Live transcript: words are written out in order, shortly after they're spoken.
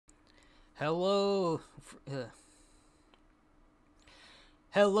Hello,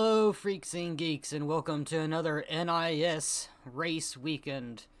 hello, freaks and geeks, and welcome to another NIS race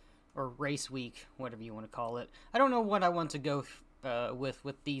weekend, or race week, whatever you want to call it. I don't know what I want to go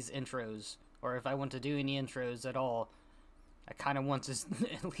with these intros, or if I want to do any intros at all. I kind of want to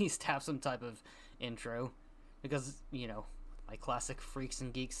at least have some type of intro, because, you know, my classic freaks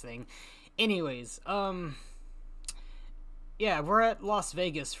and geeks thing. Anyways, yeah, we're at Las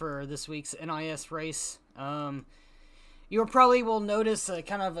Vegas for this week's NIS race. You probably will notice a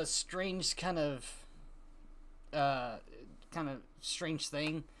kind of a strange strange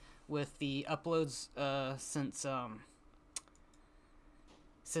thing with the uploads,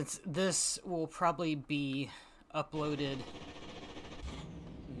 since this will probably be uploaded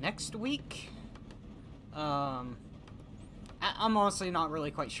next week. I'm honestly not really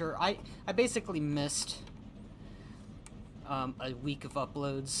quite sure. I basically missed a week of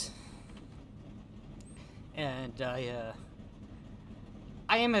uploads, and I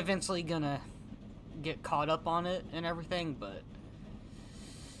am eventually gonna get caught up on it and everything, but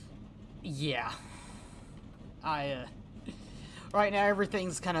yeah, right now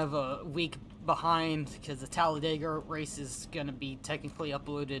everything's kind of a week behind because the Talladega race is gonna be technically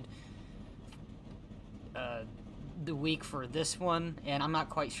uploaded the week for this one, and I'm not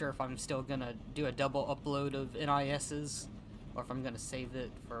quite sure if I'm still gonna do a double upload of NIS's or if I'm gonna save it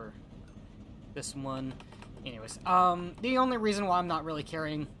for this one. Anyways, the only reason why I'm not really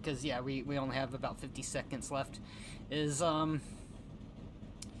caring, because yeah, we only have about 50 seconds left, is I'm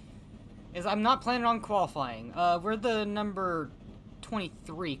not planning on qualifying. We're the number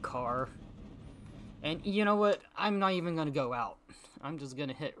 23 car, and you know what? I'm not even gonna go out. I'm just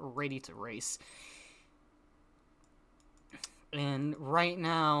gonna hit ready to race. And right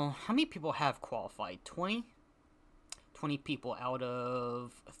now, how many people have qualified? 20? 20 people out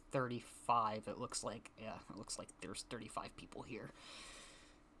of 35, it looks like. Yeah, it looks like there's 35 people here.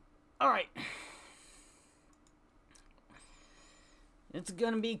 Alright. It's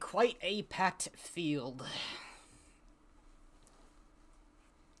gonna be quite a packed field.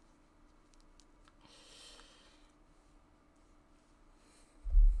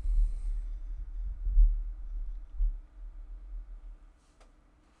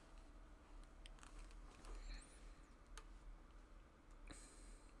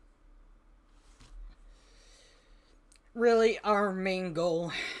 Really, our main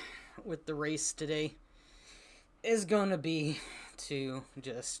goal with the race today is going to be to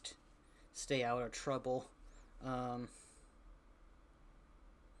just stay out of trouble.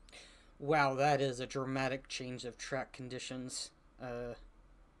 Wow, that is a dramatic change of track conditions.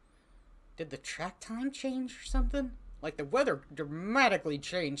 Did the track time change or something? Like, the weather dramatically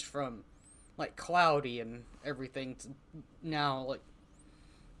changed from, like, cloudy and everything to now, like,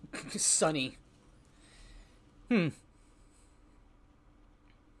 sunny.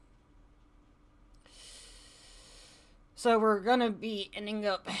 So we're gonna be ending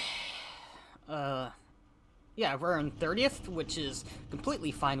up, yeah, we're in 30th, which is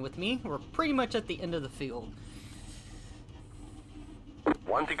completely fine with me. We're pretty much at the end of the field.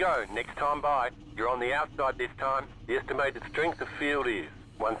 One to go, next time by. You're on the outside this time. The estimated strength of field is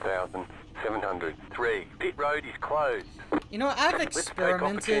 1,703. Pit road is closed. You know, I've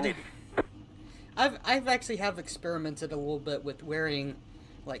experimented. I've actually experimented a little bit with wearing,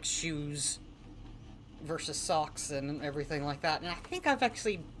 like, shoes versus socks and everything like that, and I think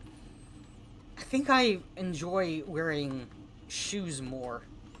I enjoy wearing shoes more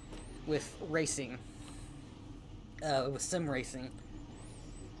with racing, with sim racing.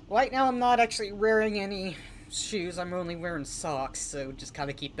 Right now I'm not actually wearing any shoes, I'm only wearing socks, so just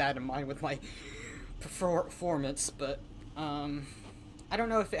kind of keep that in mind with my performance, but I don't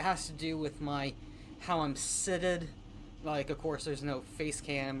know if it has to do with how I'm seated. Like, of course, there's no face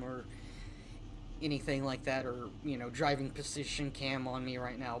cam or anything like that, or, you know, driving position cam on me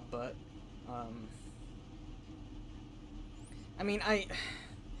right now, but I mean,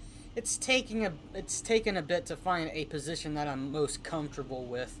 it's taken a bit to find a position that I'm most comfortable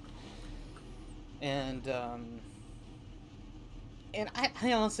with, and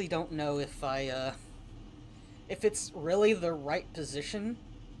I honestly don't know if if it's really the right position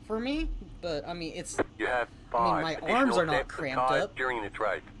for me, but I mean, you have 5 my arms are not cramped up during this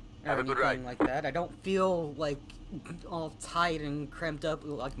race. Have a good ride. Like that. I don't feel like all tight and cramped up,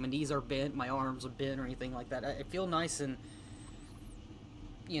 like my knees are bent, my arms are bent, or anything like that. I feel nice and,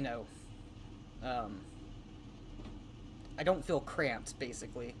 you know, I don't feel cramped,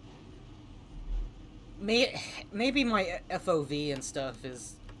 basically. Maybe my FOV and stuff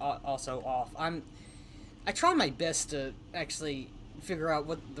is also off. I try my best to actually figure out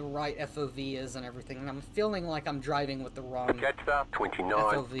what the right FOV is and everything, and I'm feeling like I'm driving with the wrong Catch up, 29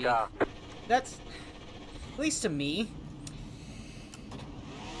 FOV. car. That's, at least to me,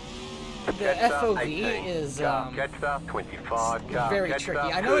 the Catch up, FOV 18 is car. Catch up, 25 car. very Catch tricky.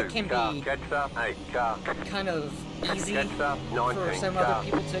 up, I know it 2 can car. be Catch up, 8 car. kind of easy Catch up, 19 for some car. other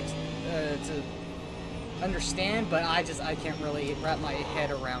people to understand, but I can't really wrap my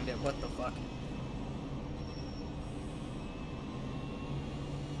head around it. What the fuck?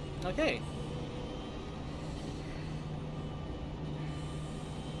 Okay.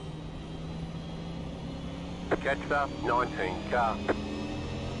 Catch up, 19 car.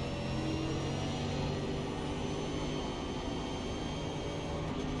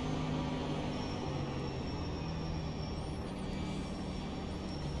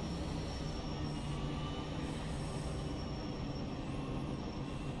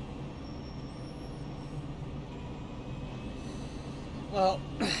 Well,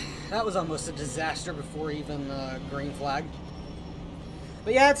 that was almost a disaster before even green flag.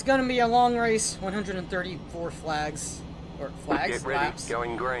 But yeah, it's gonna be a long race. 134 flags. Or flags? Get ready, Laps.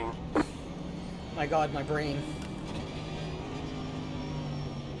 going green. My god, my brain.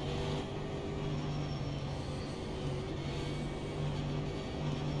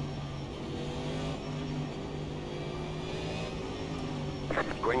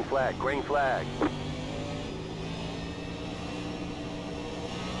 Green flag, green flag.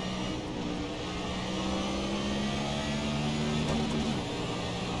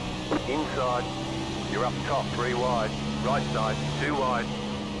 Inside, you're up top, 3 wide. Right side, 2 wide.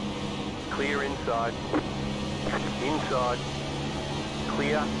 Clear inside. Inside.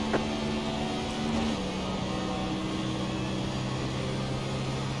 Clear.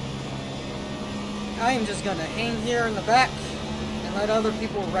 I am just gonna hang here in the back and let other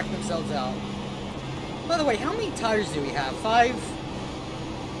people wreck themselves out. By the way, how many tires do we have? 5?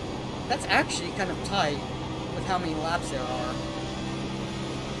 That's actually kind of tight with how many laps there are.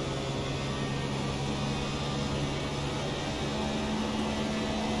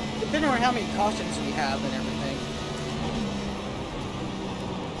 Depending on how many cautions we have and everything.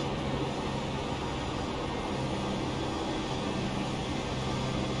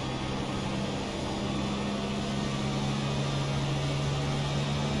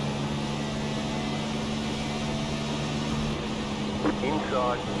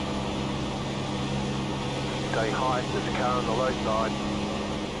 Inside. Stay high, there's a car on the low side.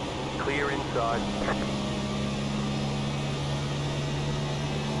 Clear inside.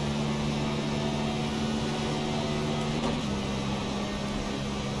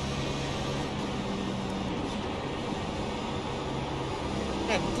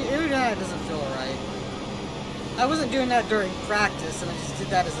 Dude, that doesn't feel right. I wasn't doing that during practice, and I just did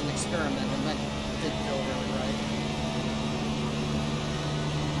that as an experiment, and that didn't feel really right.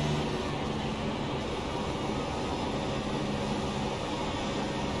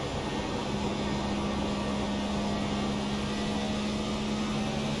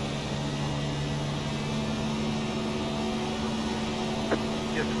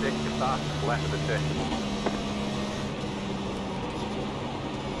 Just set your fastest lap of the session.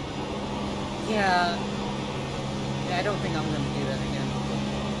 Yeah, I don't think I'm going to do that again.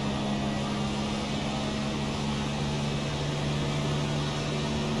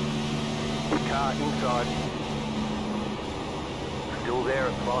 Car inside. Still there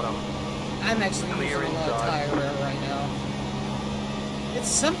at the bottom. I'm actually Clear using a lot of inside. tire wear right now. It's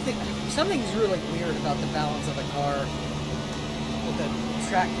something's really weird about the balance of the car with the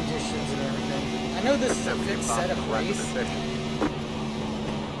track conditions and everything. I know this is a fixed set of race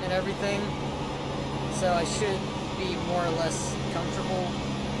and everything, so I should be more or less comfortable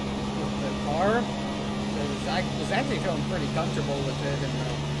with the car, because I was actually feeling pretty comfortable with it in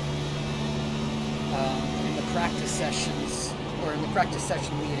the practice sessions, or in the practice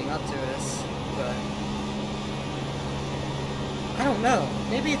session leading up to this, but I don't know.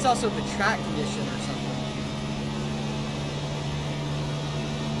 Maybe it's also the track condition or something.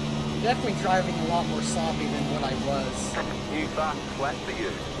 Definitely driving a lot more sloppy than what I was. New fast flat for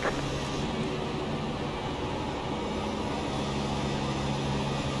you.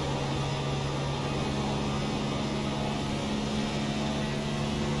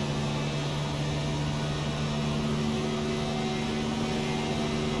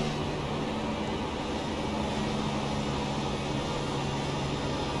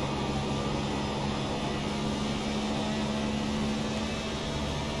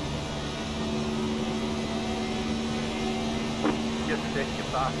 Just set your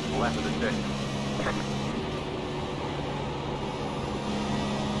fastest lap of the session.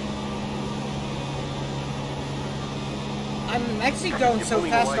 I'm actually going so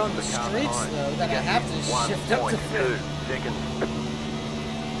fast on the streets, though, that I have to shift up to 1.2 seconds.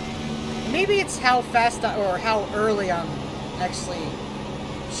 Maybe it's how fast or how early I'm actually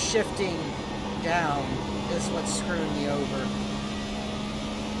shifting down is what's screwing me over.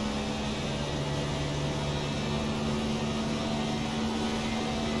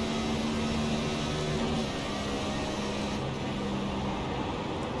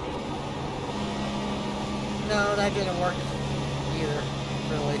 No, that didn't work either,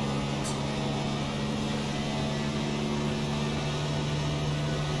 really.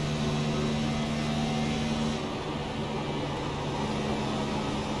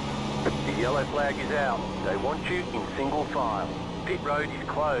 The yellow flag is out. They want you in single file. Pit road is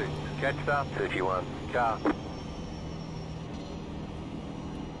closed. Catch up 31 car.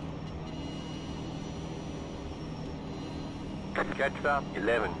 Catch up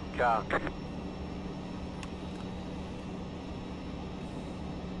 11 car.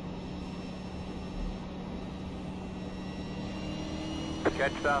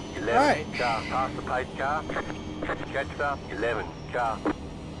 Catch up 11 Right. car. Pass the pace car. Catch up 11 car.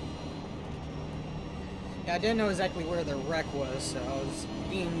 Yeah, I didn't know exactly where the wreck was, so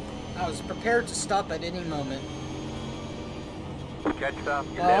I was prepared to stop at any moment. Catch up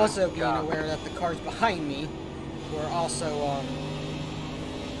 11 While also being car. aware that the cars behind me were also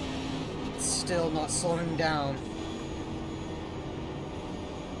still not slowing down.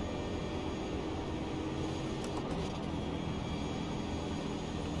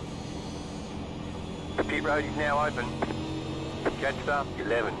 The pit road is now open. Catch up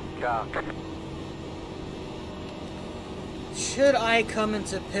 11 car. Should I come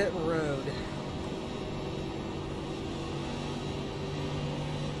into pit road?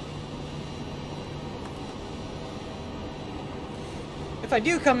 If I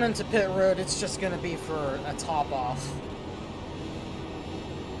do come into pit road, it's just gonna be for a top off.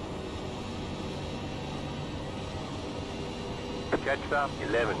 Catch up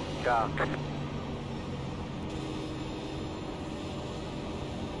 11 car.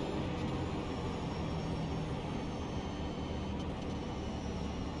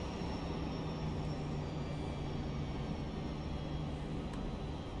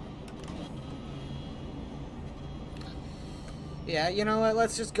 Yeah, you know what?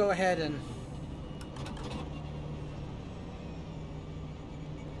 Let's just go ahead and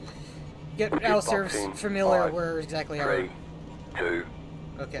get ourselves boxing. familiar 5, where exactly 3, 2,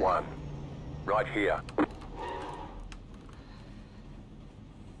 Okay. 1. Right here.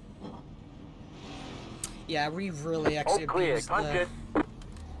 Yeah, we really actually All clear. abused Punch it.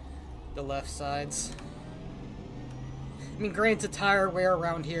 the left sides. I mean, granted, tire wear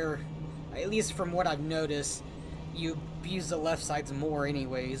around here, at least from what I've noticed, you abuse the left sides more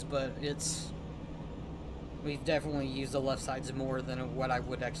anyways, but we've definitely used the left sides more than what I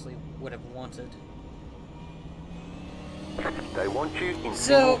would have wanted. They want you in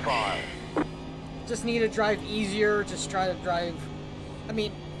So, single file. just need to drive easier, just try to drive, I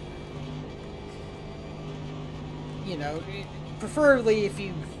mean, you know, preferably if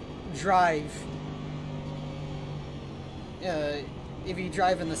you drive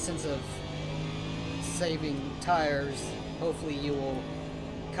in the sense of saving tires, hopefully you will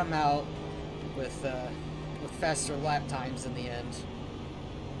come out with faster lap times in the end.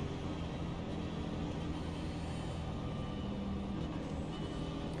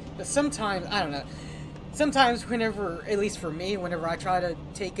 But sometimes, I don't know, sometimes whenever, at least for me, whenever I try to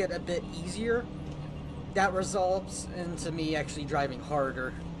take it a bit easier, that results into me actually driving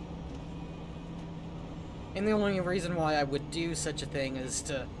harder. And the only reason why I would do such a thing is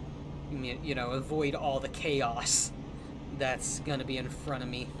to, you know, avoid all the chaos that's gonna be in front of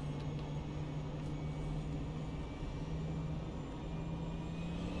me.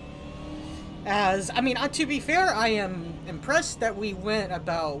 As, I mean, to be fair, I am impressed that we went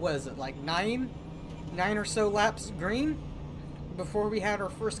about, what is it, like nine or so laps green before we had our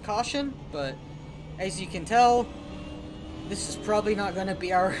first caution, but as you can tell, this is probably not gonna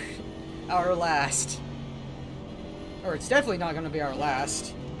be our last. Or it's definitely not going to be our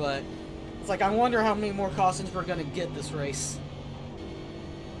last, but it's like, I wonder how many more cautions we're going to get this race.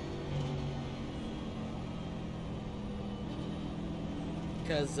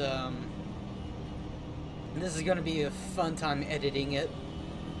 Because, this is going to be a fun time editing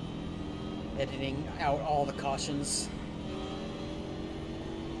out all the cautions.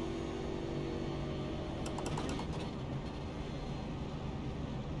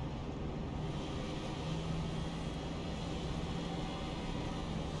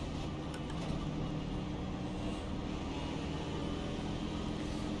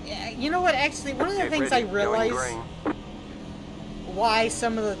 You know what, actually, one of the things I realized why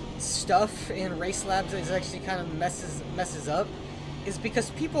some of the stuff in race labs is actually kind of messes up is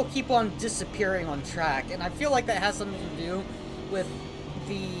because people keep on disappearing on track, and I feel like that has something to do with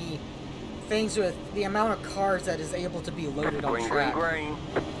the things with the amount of cars that is able to be loaded on track. Green.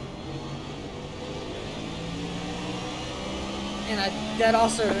 And that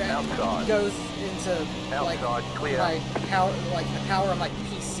also Outside. goes into like clear. my power, like the power of my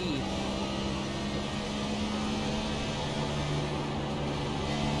PC.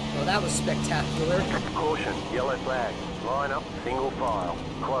 Well, that was spectacular. Caution, yellow flag. Line up, single file.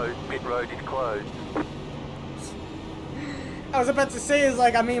 Closed, pit road is closed. I was about to say is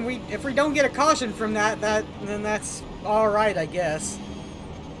like, I mean, if we don't get a caution from that then that's all right, I guess.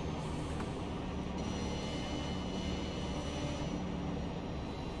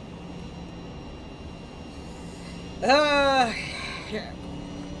 Yeah.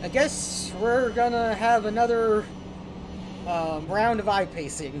 I guess we're gonna have another round of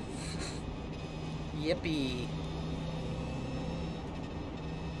iPacing. Yippee.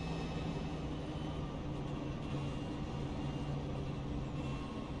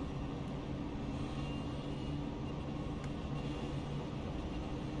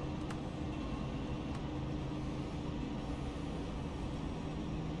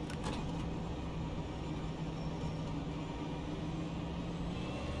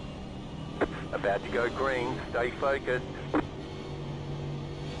 About to go green, stay focused.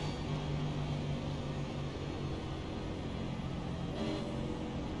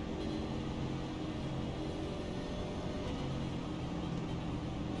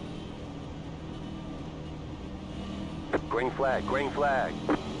 Green flag, green flag.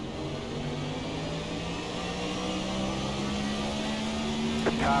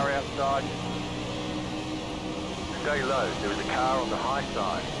 Car outside. Stay low, there is a car on the high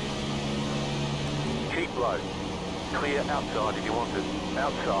side. Keep low. Clear outside if you want it.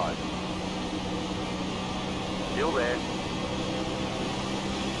 Outside. Still there.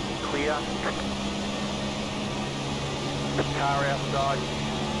 Clear. Car outside.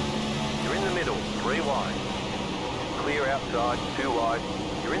 You're in the middle, 3 wide. Clear outside, 2 wide.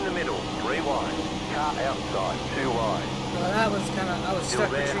 You're in the middle, 3 wide. Car outside, 2 wide. Well, that was kind of, I was stuck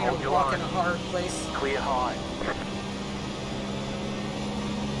between a rock and a hard place. Clear high.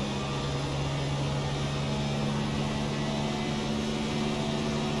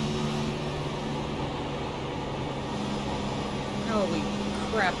 Holy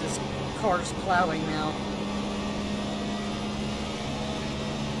crap, this car's plowing now.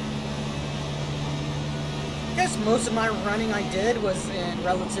 I guess most of my running I did was in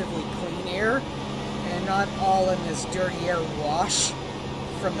relatively clean air, and not all in this dirty air wash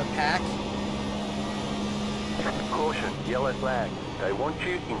from the pack. Caution, yellow flag. They want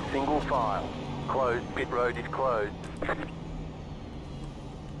you in single file. Closed, pit road is closed.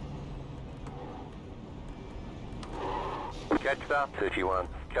 Catch start 31,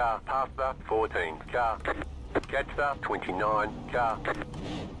 car past start 14, car. Catch start 29, car.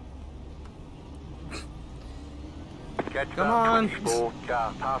 Catch start 24,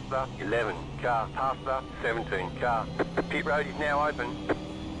 car past start 11, car past start 17, car. Pit road is now open.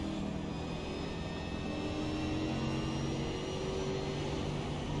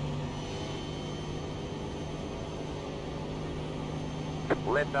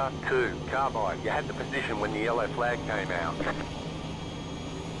 Letter 2, carbide. You had the position when the yellow flag came out.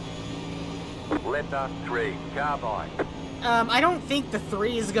 Letter 3, carbide. I don't think the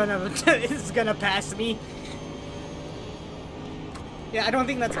 3 is gonna pass me. Yeah, I don't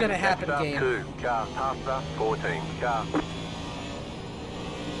think that's gonna happen, game. 2, car past 14, car.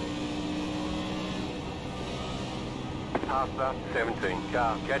 Past 17,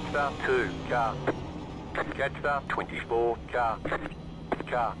 car. Catch start 2, car. Catch start 24, car.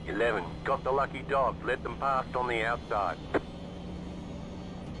 Car 11, got the lucky dog, let them pass on the outside.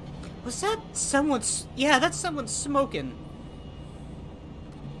 Was that someone's... Yeah, that's someone smoking.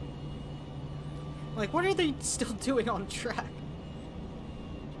 Like, what are they still doing on track?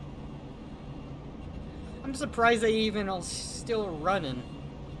 I'm surprised they even are still running.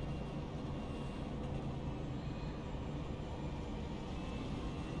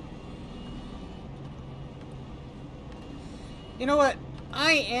 You know what?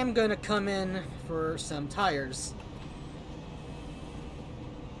 I am gonna come in for some tires.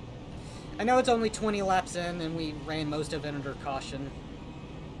 I know it's only 20 laps in and we ran most of it under caution.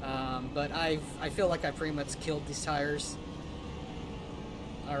 But I feel like I pretty much killed these tires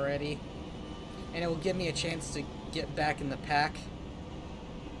already. And it will give me a chance to get back in the pack.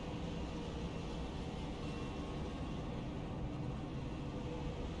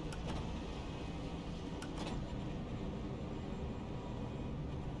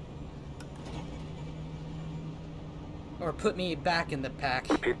 or put me back in the pack.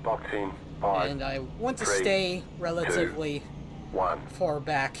 Pit box in 5. And I want to 3, stay relatively 2, 1. far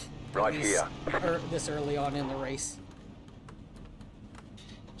back. Right here. Or this early on in the race.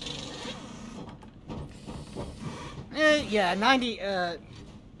 Yeah,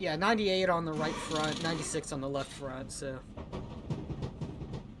 98 on the right front, 96 on the left front, so...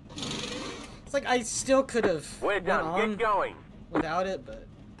 It's like I still could have We're done. Get going. Without it, but...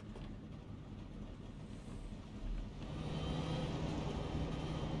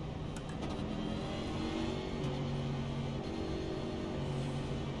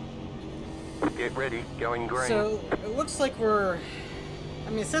 Get ready. Going green. So, it looks like we're... I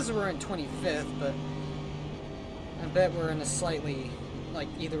mean, it says we're in 25th, but... I bet we're in a slightly... Like,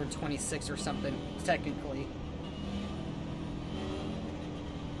 either in 26 or something, technically.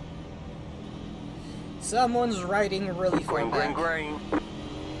 Someone's riding really far back. Green.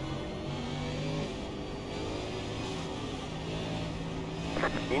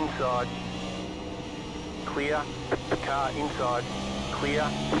 Inside. Clear. Car inside. Clear.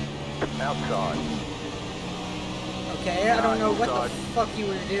 Outside. Okay, I don't know what the fuck you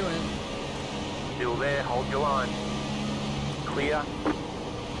were doing. Still there, hold your line. Clear.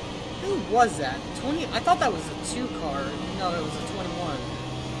 Who was that? 20? I thought that was a 2 car. No, it was a 21.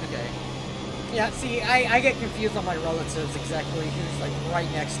 Okay. Yeah, see, I get confused on my relatives exactly who's like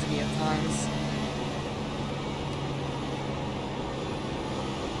right next to me at times.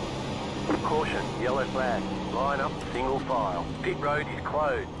 Caution, yellow flag. Line up, single file. Pit road is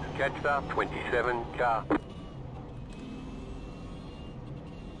closed. Catch start 27 car.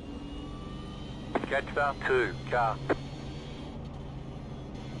 Catch start 2 car.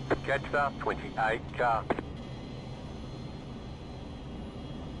 Catch start 28 car.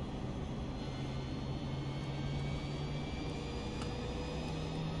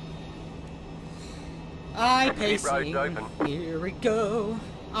 Pacing. Here we go.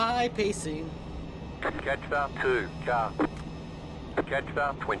 Pacing. Catch start 2 car. Catch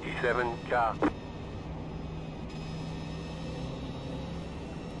start 27 car.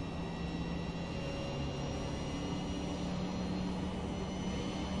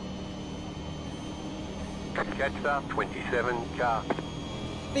 Catch start 27 car.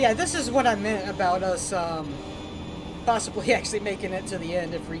 But yeah, this is what I meant about us possibly actually making it to the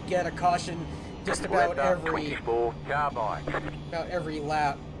end if we get a caution just about every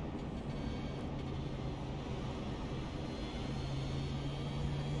lap.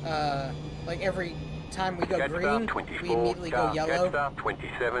 Like every time we go green, we immediately go yellow. Catch start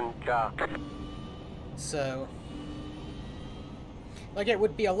 27 car. So, like, it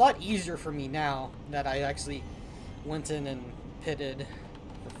would be a lot easier for me now that I actually went in and pitted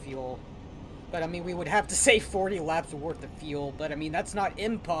for fuel. But I mean, we would have to save 40 laps worth of fuel, but I mean, that's not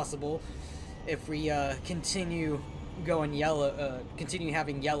impossible if we continue going yellow, continue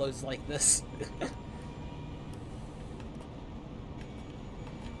having yellows like this.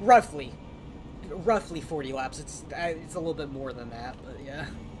 Roughly 40 laps. It's a little bit more than that, but yeah.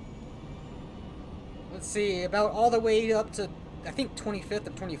 Let's see, about all the way up to, I think 25th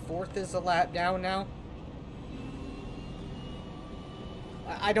or 24th is a lap down now.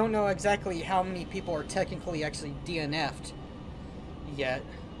 I don't know exactly how many people are technically actually DNF'd yet,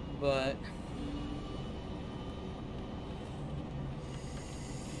 but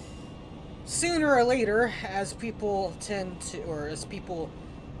sooner or later, as people tend to, or as people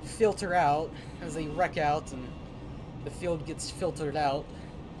filter out, as they wreck out and the field gets filtered out,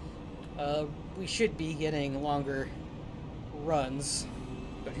 we should be getting longer runs,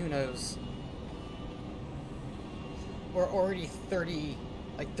 but who knows. We're already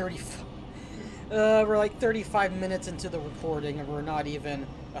 35 minutes into the recording and we're not even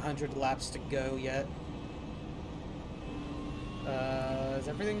 100 laps to go yet. Is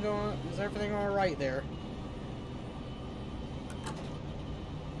everything all right there?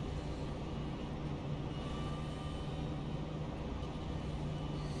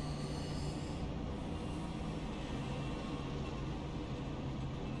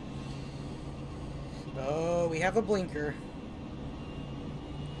 Oh, we have a blinker.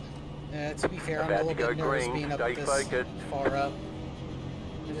 To be fair, I'm a little bit nervous being up this far up.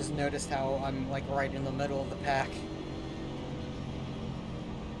 I just noticed how I'm like right in the middle of the pack.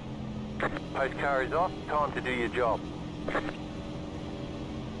 Post car is off. Time to do your job.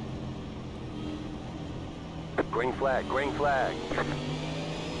 Green flag, green flag.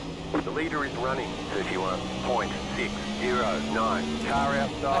 The leader is running 31.609. Car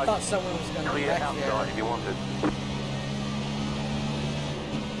outside. I thought someone was going to clear wreck outside there. if you want it.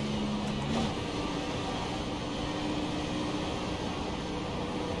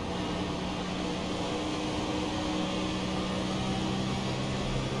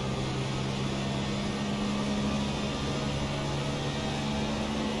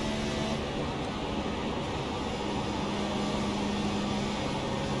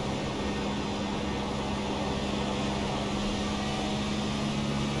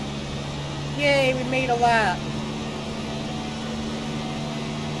 Yay, we made a lap.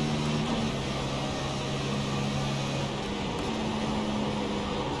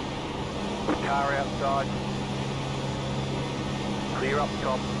 Car outside. Clear up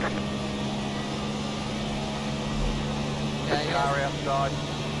top. Yeah, Car outside.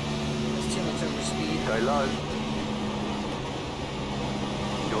 There's too much overspeed. Go low.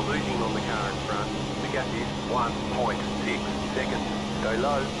 You're losing on the car in front. The gap is 1.6 seconds. Go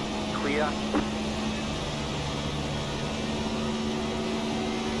low. Clear.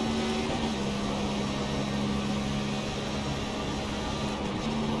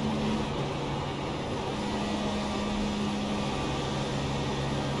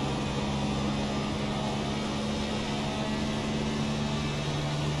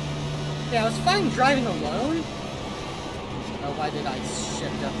 Yeah, I was fine driving alone. Oh, why did I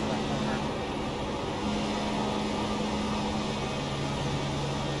shift up to that corner?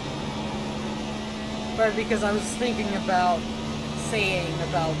 But because I was thinking about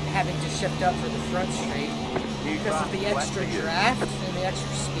having to shift up for the front straight. Because of the extra draft and the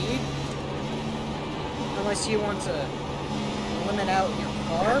extra speed. Unless you want to limit out your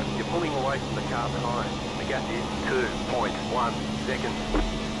car. You're pulling away from the car behind. The gap is 2.1 seconds.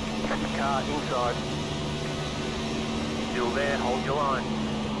 Car inside. Still there, hold your line.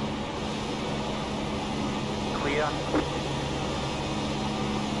 Clear.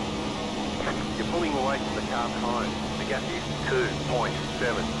 You're pulling away from the car behind. The gap is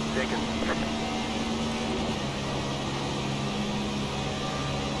 2.7 seconds.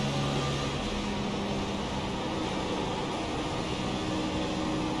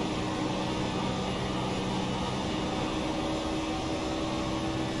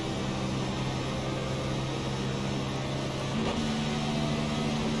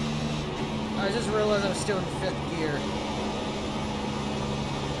 I just realized I was still in 5th gear.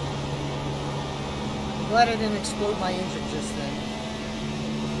 Glad I didn't explode my engine just then.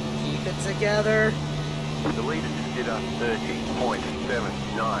 Keep it together. The leader just did a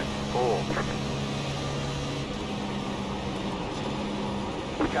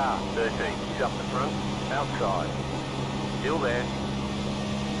 30.794. Car 13 is up the front, outside. Still there.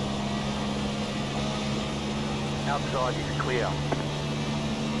 Outside is clear.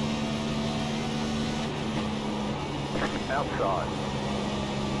 Outside.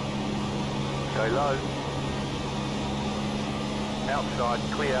 Go low. Outside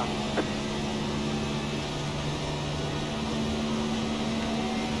clear.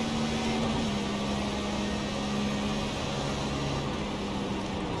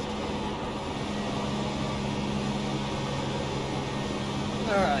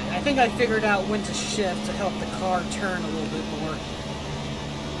 Alright, I think I figured out when to shift to help the car turn a little bit more.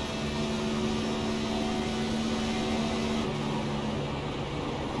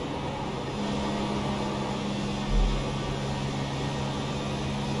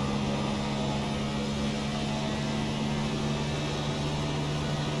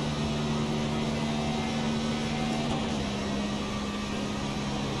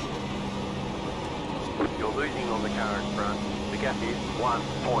 You're losing on the car in front. The gap is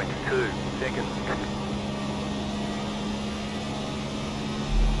 1.2 seconds.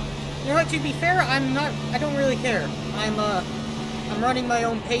 You know what, to be fair, I don't really care. I'm running my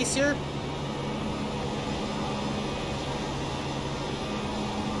own pace here.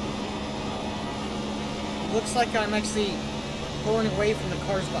 Looks like I'm actually pulling away from the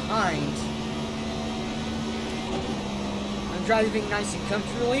cars behind. I'm driving nice and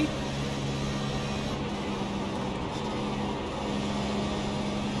comfortably.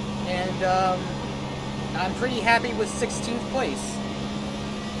 And, I'm pretty happy with 16th place.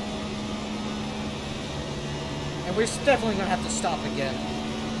 And we're definitely gonna have to stop again.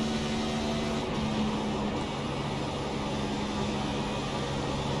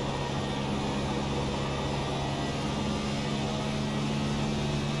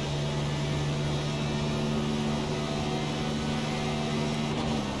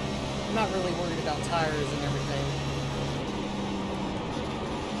 I'm not really worried about tires and everything.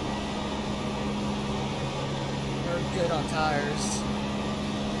 They're good on tires.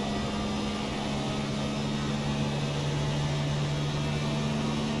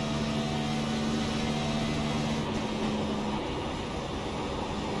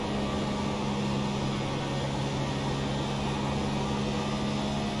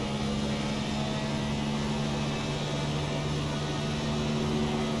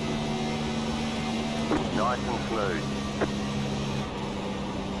 Nice and smooth.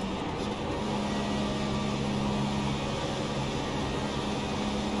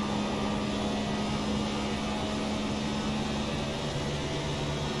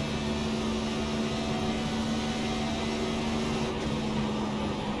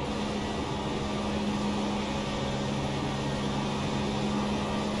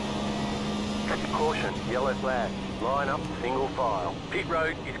 Caution, yellow flag. Line up, single file. Pit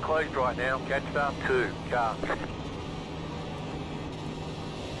road is closed right now. Catch start 2, car.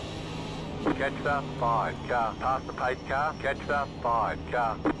 Catch start 5, car. Past the pace car. Catch start 5,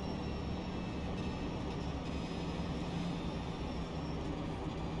 car.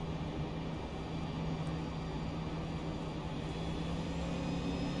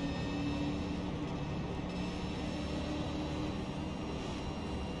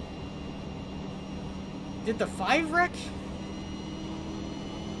 Did the 5 wreck?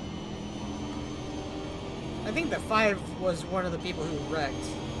 I think the 5 was one of the people who wrecked.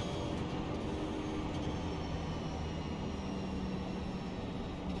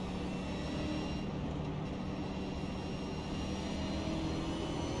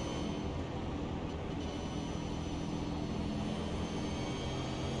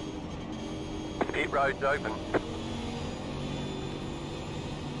 Pit road's open.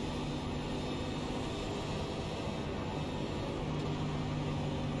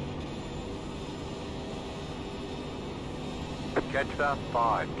 Catch start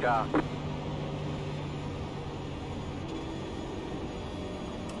 5, car.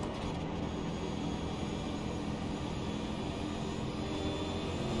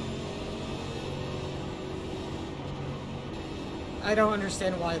 I don't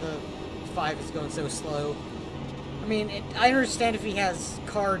understand why the 5 is going so slow. I mean, I understand if he has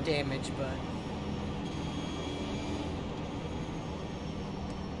car damage, but...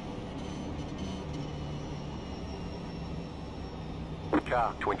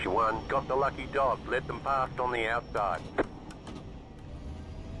 Car 21, got the lucky dog. Let them past on the outside.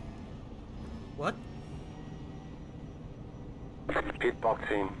 What? Pit box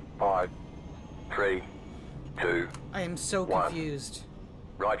in 5, 3, 2. I am so 1. confused.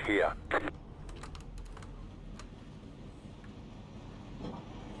 Right here.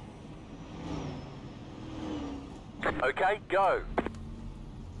 Okay, go.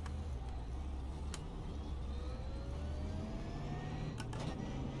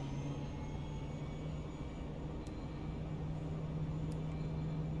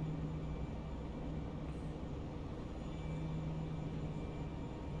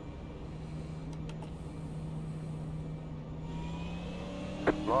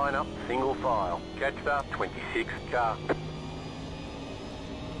 Line up, single file. Catch start 26, car.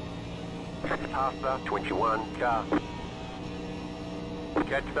 Pass start 21, car.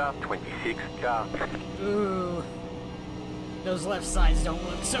 Catch start 26, car. Ooh. Those left sides don't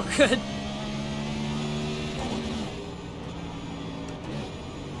look so good.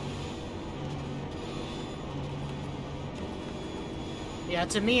 Yeah,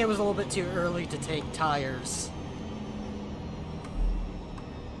 to me it was a little bit too early to take tires.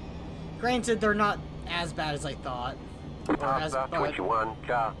 Granted, they're not as bad as I thought. Or as, 21,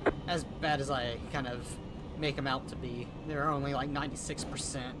 car. as bad as I kind of make them out to be. They're only like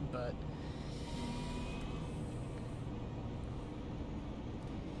 96%, but...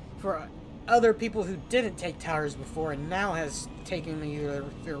 For other people who didn't take tires before and now has taken either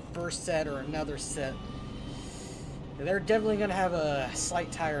their first set or another set, they're definitely going to have a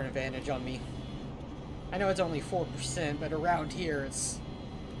slight tire advantage on me. I know it's only 4%, but around here it's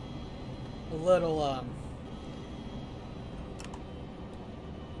a little,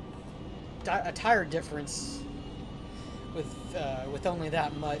 a tire difference with only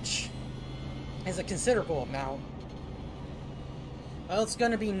that much is a considerable amount. Well, it's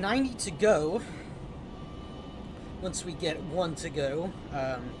going to be 90 to go once we get 1 to go.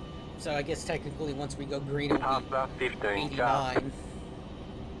 So I guess technically once we go green it'll be 89.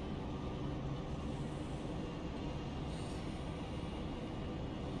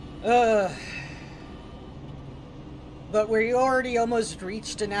 But we already almost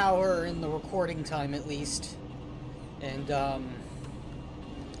reached an hour in the recording time at least. And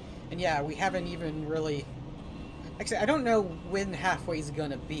yeah, we haven't even really... Actually, I don't know when halfway's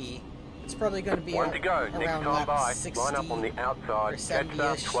gonna be. It's probably gonna be One to go. Next around time lap by. 60 Line up on the outside. or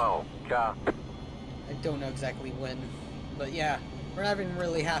 70-ish. 12, car. I don't know exactly when. But yeah, we're not even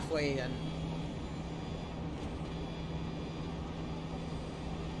really halfway in.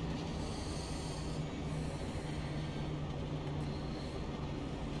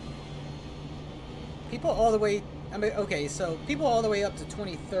 People all the way... I mean, okay, so people all the way up to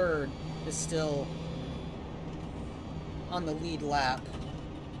 23rd is still on the lead lap.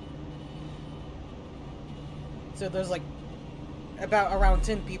 So there's like about around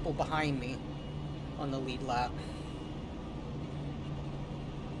 10 people behind me on the lead lap.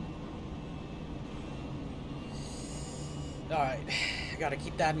 Alright, gotta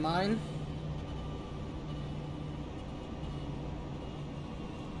keep that in mind.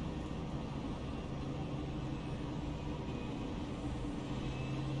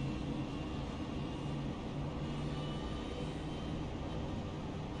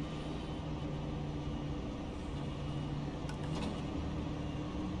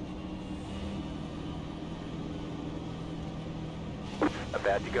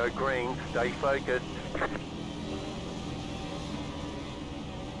 About to go green. Stay focused.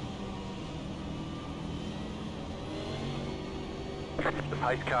 The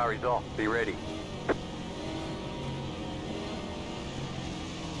pace car is off. Be ready.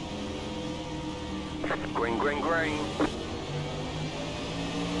 Green, green, green.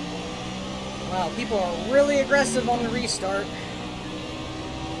 Wow, people are really aggressive on the restart.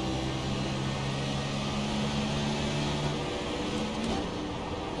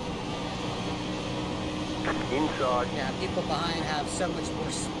 Inside. Yeah, people behind have so much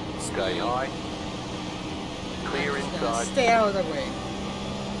more speed. Stay high. Clear I'm just inside. gonna stay out of their way.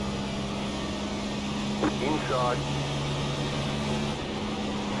 Inside.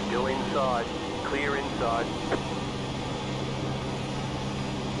 Still inside. Clear inside.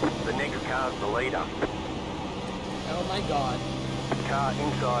 The next car's the leader. Oh my god. Car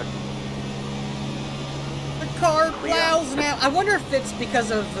inside. The car Clear. plows now. I wonder if it's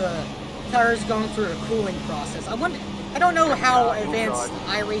because of the tires going through a cooling process. I don't know how Car advanced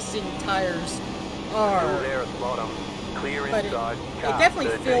inside. iRacing tires Still are, there at the bottom. Clear but inside. it Car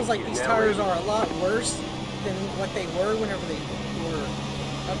definitely 13 feels like is these now tires leading. are a lot worse than what they were whenever they were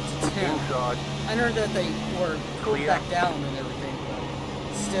up to 10. Inside. I know that they were cooled Clear. back down and everything,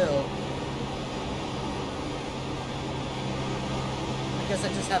 but still. I guess I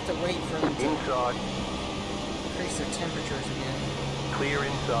just have to wait for them to Inside. increase their temperatures again. Clear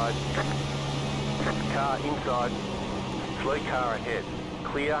inside. Car inside. Slow car ahead.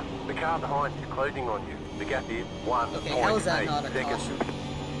 Clear. The car behind is closing on you. The gap is 1.8 Okay, how is that not a seconds. caution?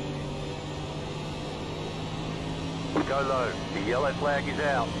 Go low. The yellow flag is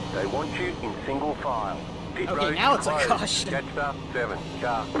out. They want you in single file. Pit Okay, road now it's a closed. caution. Catch start 7.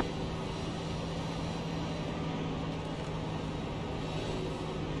 Car.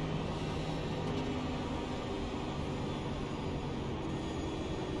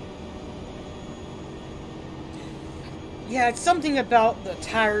 Yeah, it's something about the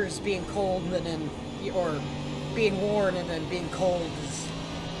tires being cold and then, or being worn and then being cold is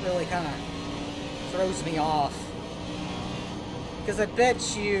really kind of throws me off. Because I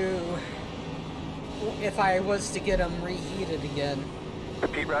bet you, if I was to get them reheated again, The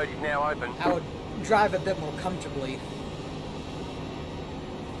pit road is now open. I would drive a bit more comfortably.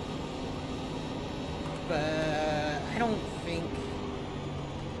 But I don't think,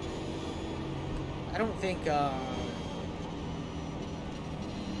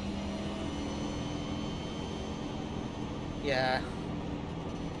 yeah.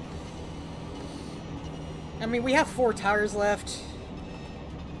 I mean, we have 4 tires left.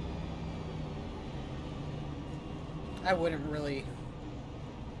 I wouldn't really,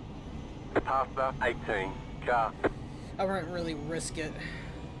 Past the 18. Car. I wouldn't really risk it.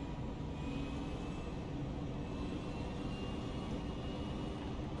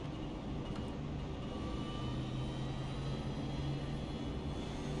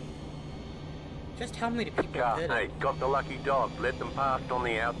 Just how many people Car did it? 8. Got the lucky dog. Let them pass on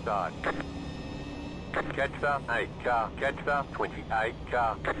the outside. Catch the 8. Car. Catch the 28.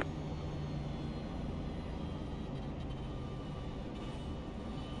 Car.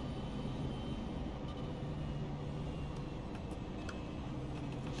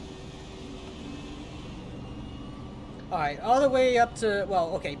 Alright, all the way up to, well,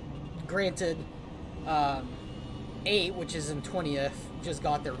 okay, granted, 8, which is in 20th, just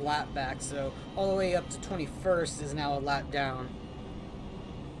got their lap back, so all the way up to 21st is now a lap down.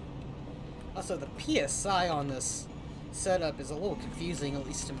 Also, the PSI on this setup is a little confusing, at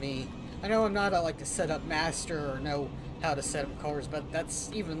least to me. I know I'm not like a setup master or know how to set up cars, but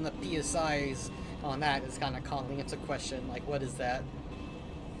that's, even the PSIs on that is kind of calling into question, like, what is that?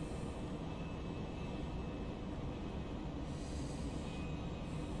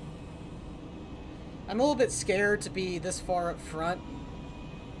 I'm a little bit scared to be this far up front,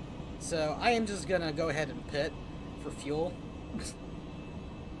 so I am just gonna go ahead and pit for fuel.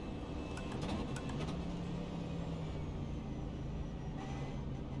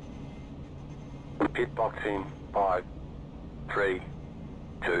 Pit box in 5, 3,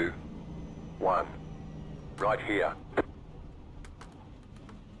 2, 1. Right here.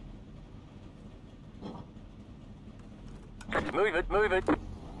 Move it, move it.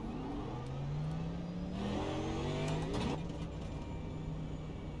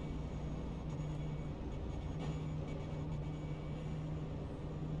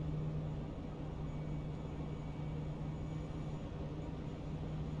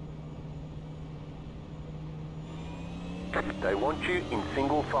 They want you in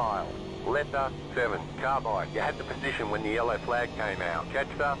single file. Letter 7, carbide. You had the position when the yellow flag came out. Catch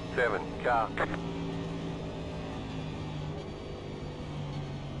the 7, car.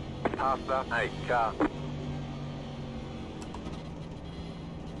 Past the 8 car.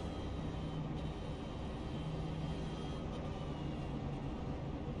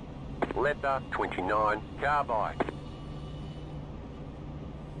 Let the 29 car by.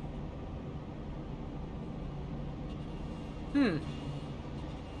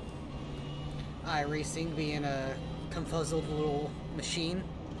 iRacing being a confuzzled little machine.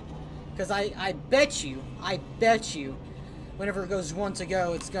 Because I bet you, whenever it goes one to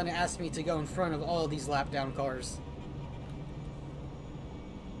go, it's going to ask me to go in front of all of these lap down cars.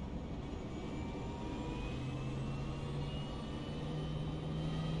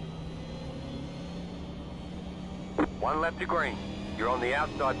 One lap to green. You're on the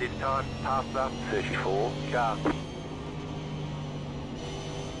outside this time, past the 34 car.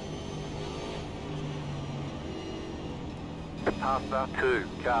 Past the 2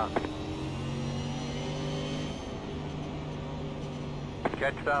 car.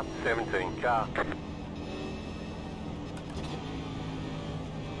 Catch the 17 car.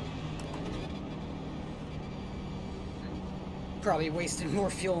 Probably wasted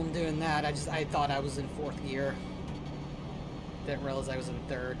more fuel in doing that. I thought I was in 4th gear. Didn't realize I was in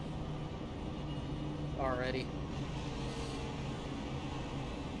 3rd already.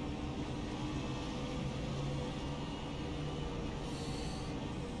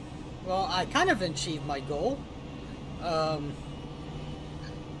 Well, I kind of achieved my goal. I'm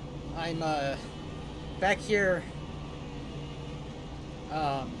back here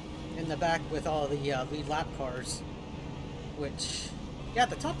in the back with all the lead lap cars, which, yeah,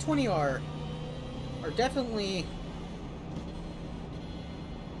 the top 20 are definitely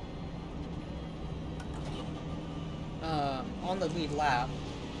on the lead lap,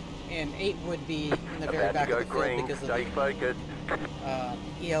 and 8 would be in the very back of the field because of the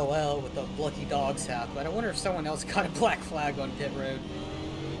ELL with the Lucky Dogs hat. But I wonder if someone else got a black flag on pit road.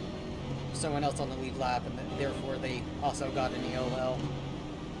 Someone else on the lead lap, and therefore they also got an ELL.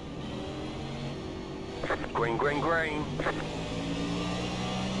 Green, green, green.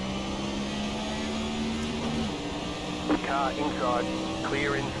 Car inside,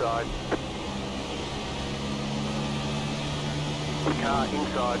 clear inside. Car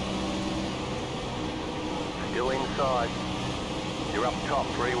inside. Still inside. You're up top,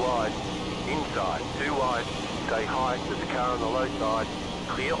 3 wide. Inside, 2 wide. Stay high, there's a car on the low side.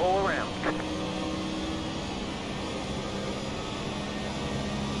 Clear all around.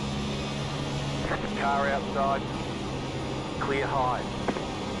 Car outside. Clear high.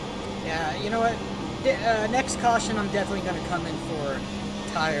 Yeah, you know what? Next caution, I'm definitely going to come in for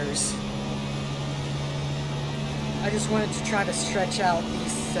tires. I just wanted to try to stretch out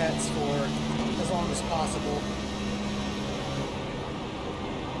these sets for as long as possible.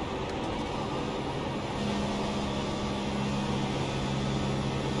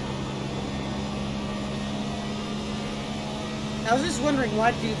 I was just wondering,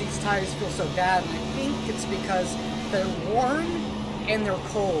 why do these tires feel so bad? And I think it's because they're worn and they're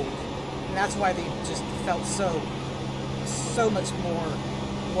cold. And that's why they just felt so much more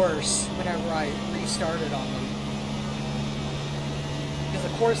worse whenever I restarted on them. Because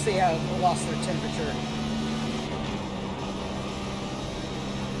of course they have lost their temperature.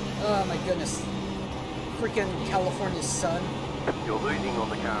 Oh my goodness. Freaking California sun. You're losing on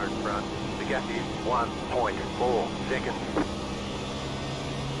the car in front. The gap is 1.4 seconds.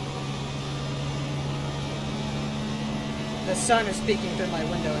 The sun is peeking through my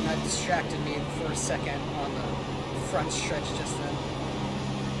window, and that distracted me for a second on the front stretch just then.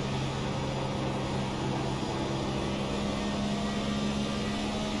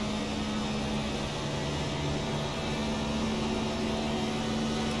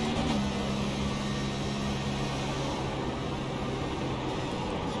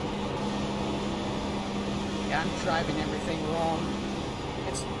 Yeah, I'm driving everything wrong.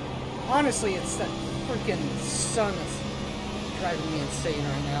 Honestly, it's that freaking sun that's driving me insane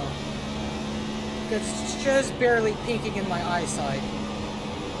right now. It's just barely peeking in my eyesight.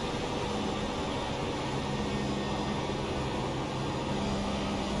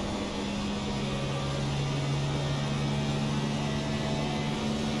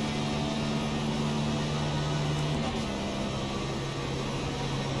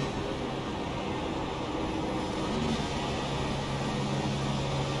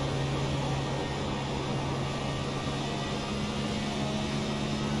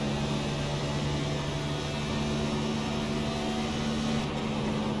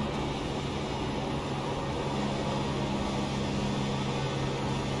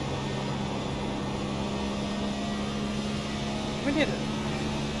 When did it?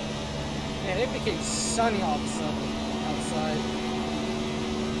 Man, it became sunny all of a sudden outside.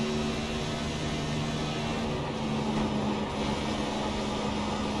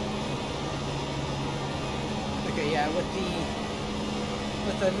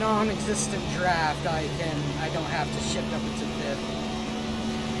 with a non-existent draft, I don't have to shift up into 5th.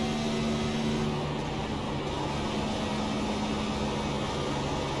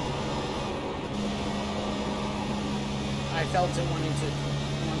 I felt it wanting to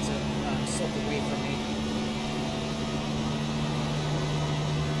slip away from me.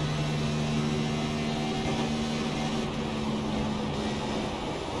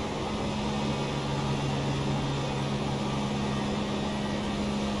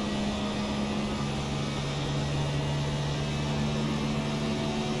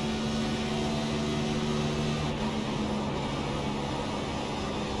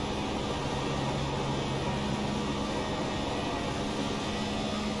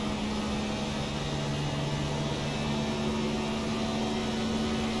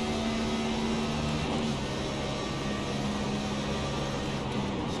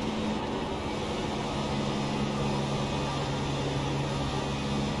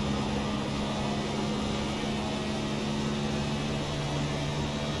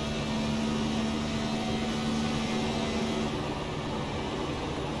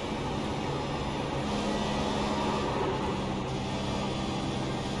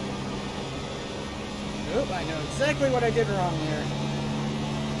 I know exactly what I did wrong there.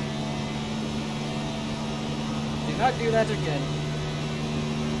 Do not do that again.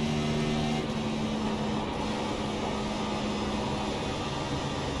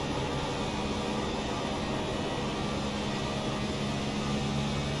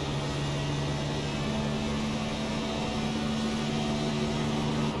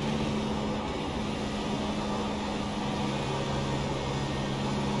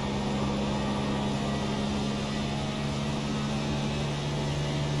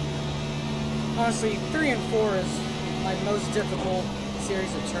 Honestly, 3 and 4 is my most difficult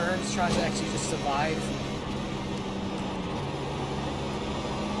series of turns, trying to actually just survive.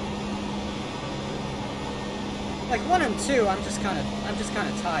 Like 1 and 2, I'm just kind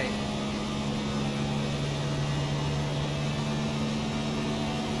of tight.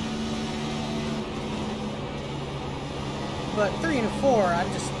 But 3 and 4,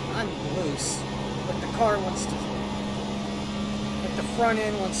 I'm loose. Like the car wants to. The front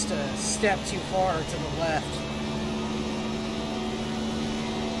end wants to step too far to the left.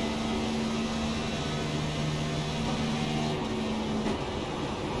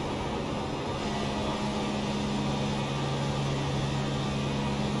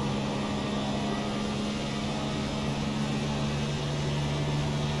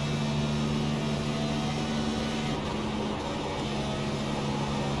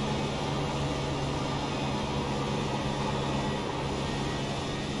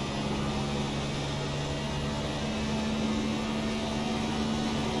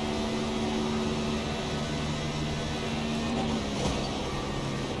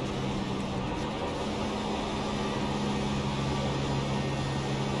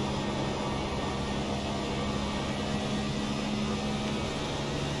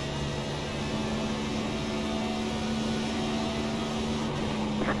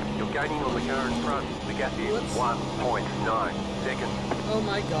 Gaining on the car in front. The gap is 1.9 seconds. Oh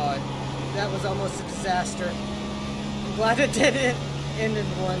my god. That was almost a disaster. I'm glad it didn't end in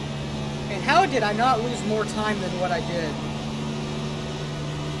 1. And how did I not lose more time than what I did?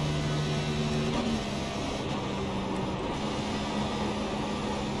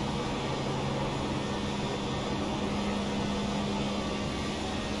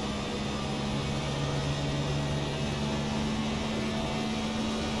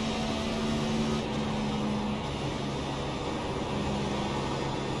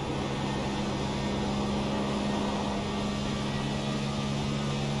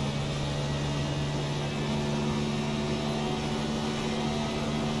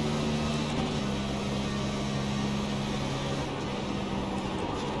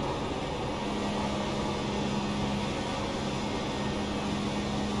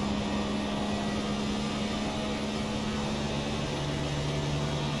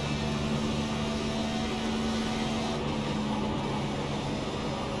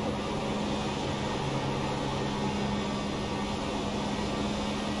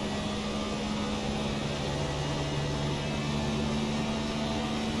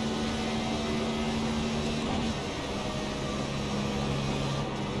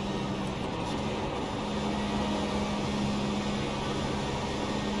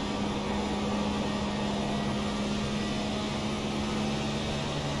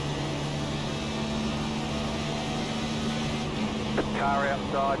 Car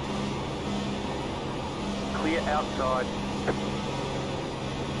outside. Clear outside.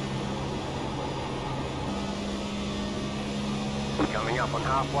 Coming up on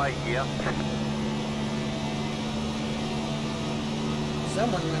halfway here.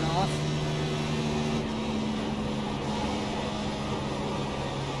 Someone went off.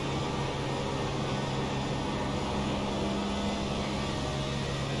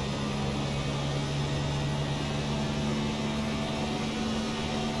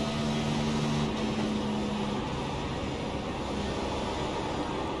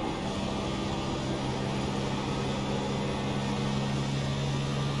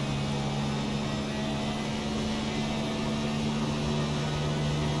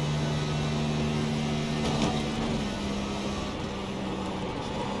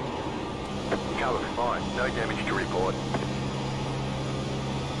 Car looks fine. No damage to report.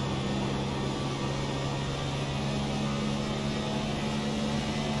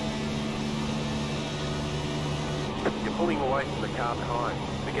 You're pulling away from the car behind.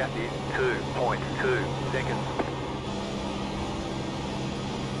 The gap is 2.2 seconds.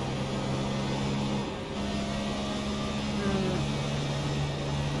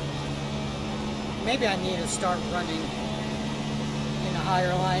 Maybe I need to start running in a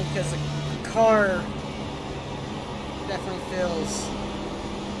higher line because the car definitely feels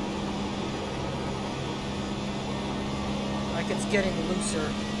like it's getting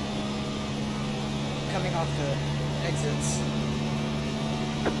looser coming off the exits.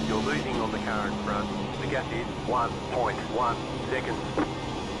 You're losing on the car in front. The gap is 1.1 seconds.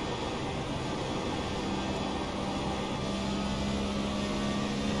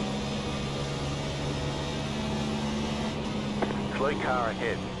 Slow car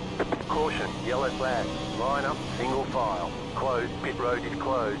ahead. Caution, yellow flag. Line up, single file. Closed, pit road is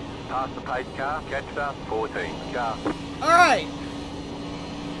closed. Pass the pace car, catch start, 14. Car. Alright!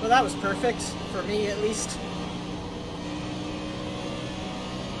 Well, that was perfect, for me at least.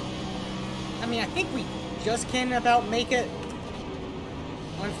 I mean, I think we just can about make it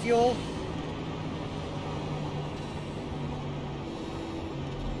on fuel.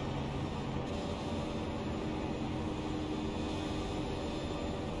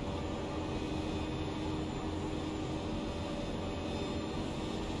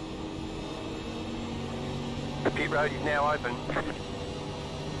 The pit road is now open.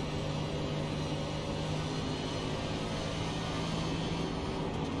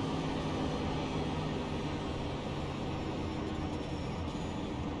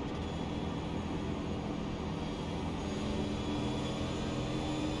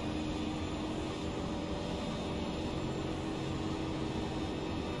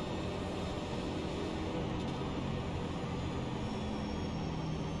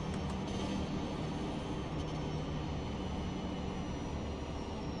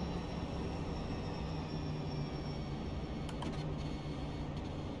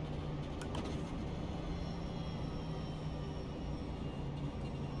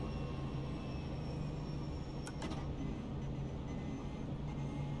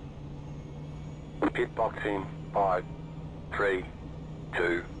 Pit box in 5, 3,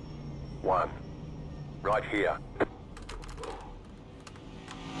 2, 1. Right here.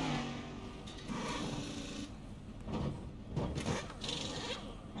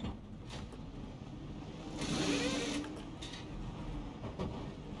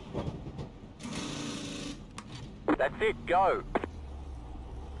 That's it, go.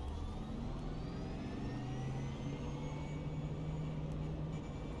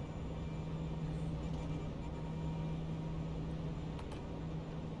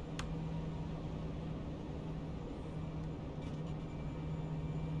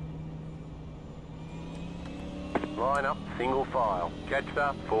 Line up, single file. Catch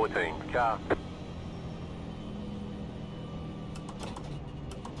start, 14. Car.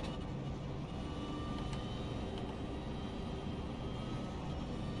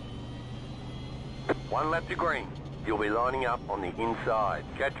 One lap to green. You'll be lining up on the inside.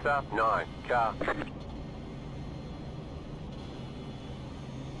 Catch start, 9. Car.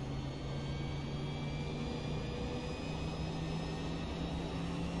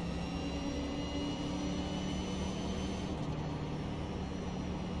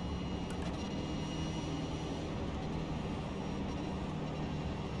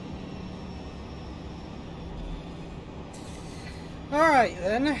 Alright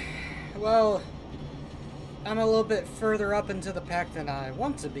then. Well, I'm a little bit further up into the pack than I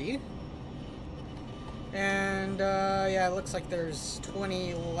want to be. And, yeah, it looks like there's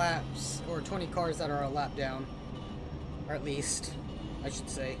 20 laps, or 20 cars that are a lap down. Or at least, I should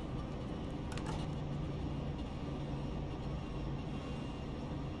say.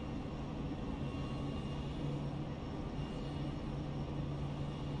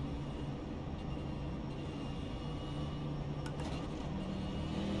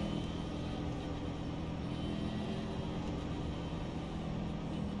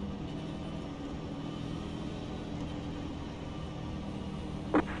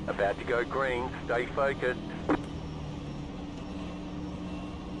 About to go green. Stay focused.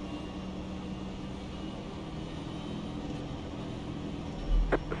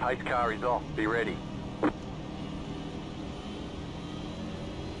 The pace car is off. Be ready.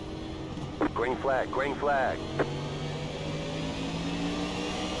 Green flag, green flag.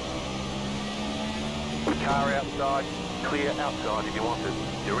 Car outside. Clear outside if you want it.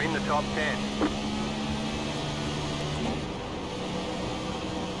 You're in the top 10.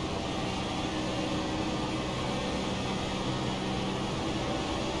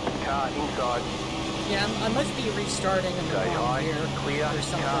 Car inside. Yeah, I must be restarting in the Stay wrong high. gear Clear. or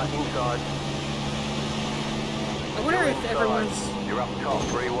something. Car inside. I wonder You're if inside. everyone's... You're up top,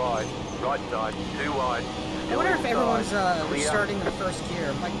 3 wide. Right side, 2 wide. I Still wonder if inside. everyone's Clear. restarting in first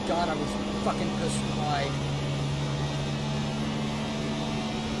gear. My god, I was fucking pushed wide.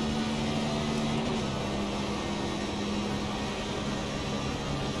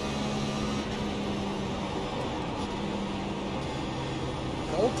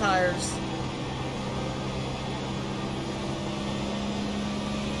 Gold tires.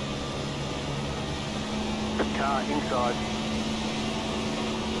 Car inside.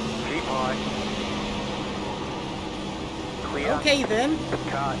 Keep high. Clear. Okay then.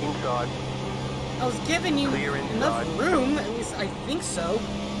 Car inside. I was giving you Clear enough inside. room, at least I think so.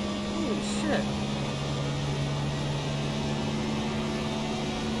 Holy shit.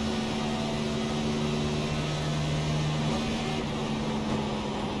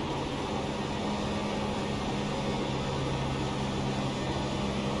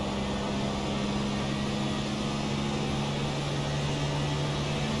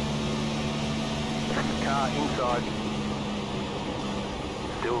 Car inside.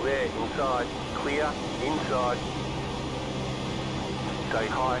 Still there, inside. Clear, inside. Stay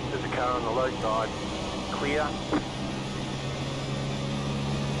high, there's a car on the low side. Clear.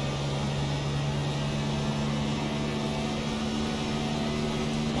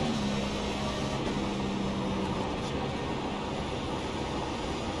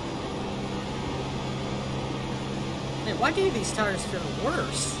 Man, why do these tires feel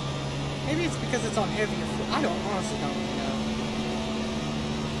worse? Maybe it's because it's on heavier foot. I honestly don't really know.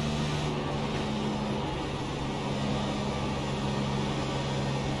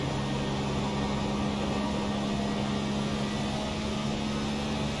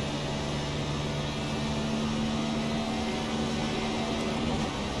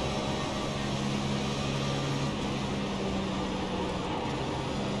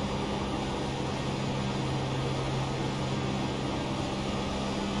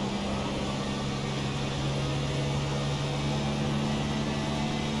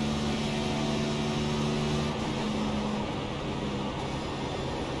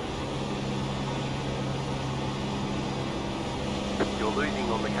 You're losing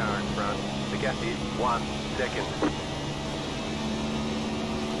on the car in front. The gap is 1 second.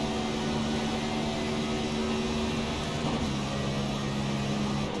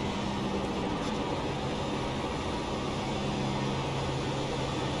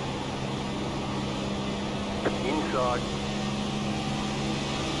 Inside.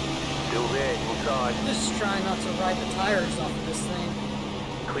 Still there, inside. Just trying not to ride the tires off of this thing.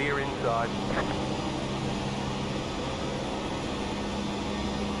 Clear inside.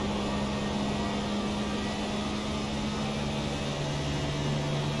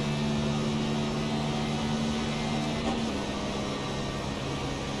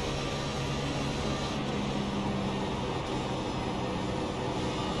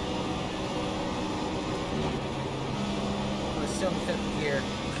 We're still in fifth gear.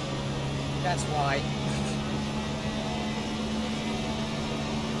 That's why.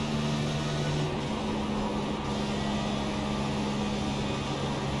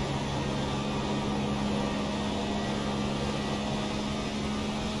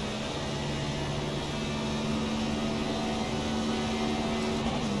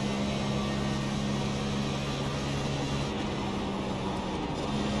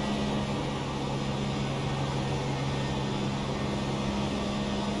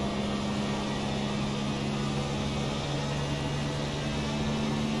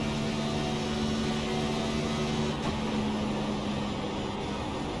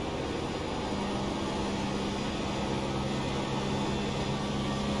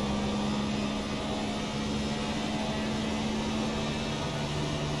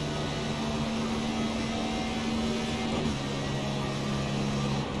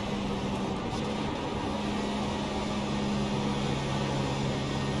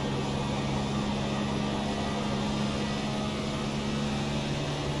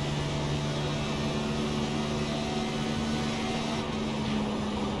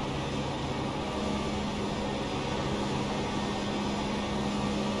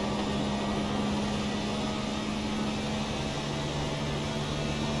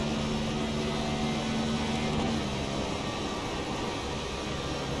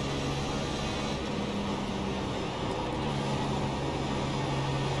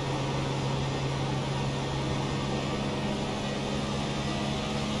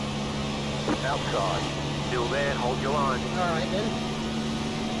 outside. Still there, hold your line. Alright then.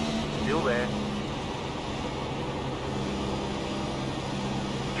 Still there.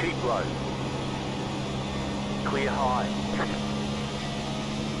 Keep low. Clear high.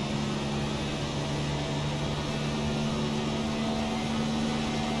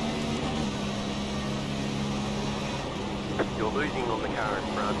 You're losing on the car in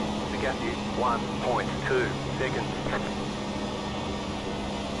front. The gap is 1.2 seconds.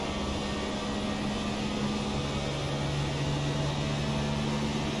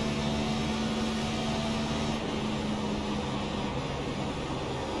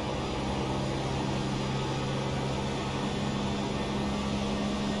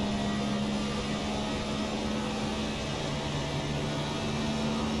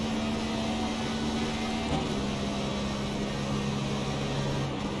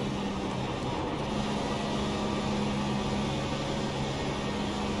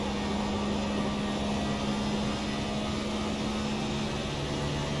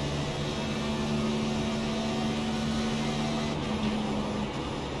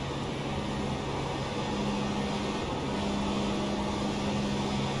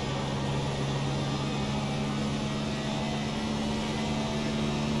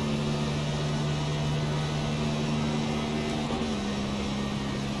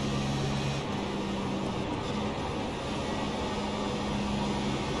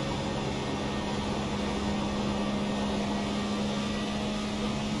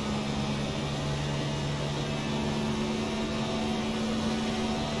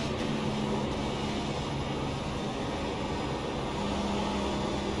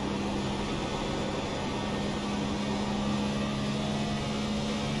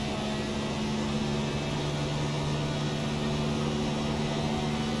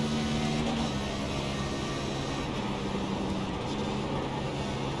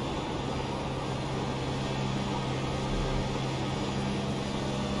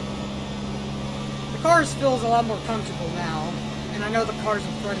 The cars feels a lot more comfortable now, and I know the cars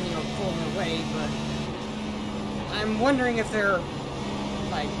in front of me are pulling away, but I'm wondering if they're,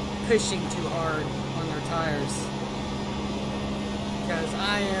 like, pushing too hard on their tires. Because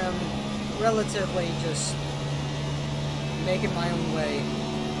I am relatively just making my own way.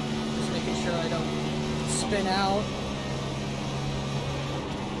 Just making sure I don't spin out.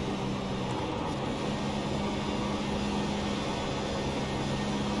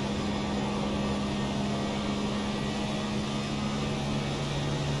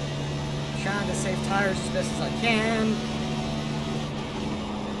 Trying to save tires as best as I can.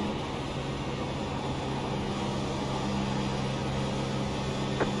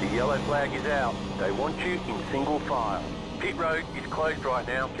 The yellow flag is out. They want you in single file. Pit road is closed right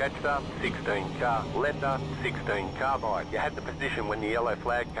now. Catch start 16 car. Letter 16 carbide. You had the position when the yellow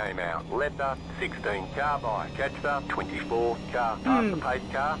flag came out. Letter 16 carbide. Catch start 24 car. Past the pace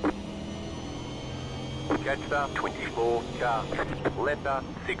car. Catch start 24 car. Letter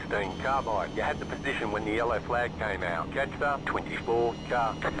 16 carbide. You had the position when the yellow flag came out. Catch start 24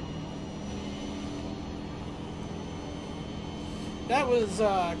 car. That was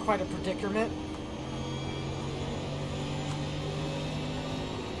quite a predicament.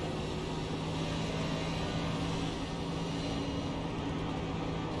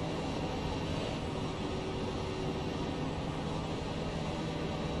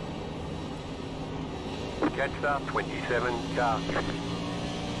 Catch start 27 car.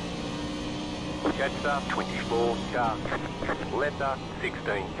 Catch start 24 car. Letter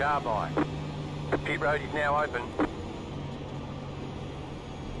 16 carbide. Pit road is now open.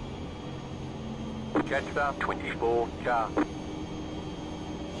 Catch start 24 car.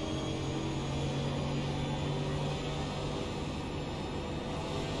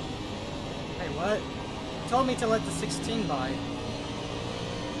 Hey, what? You told me to let the 16 by.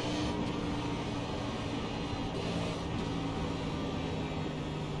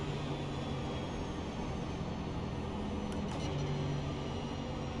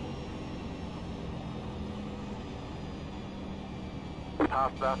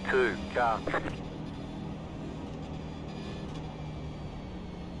 Past start 2 car.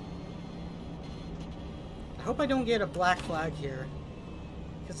 I hope I don't get a black flag here.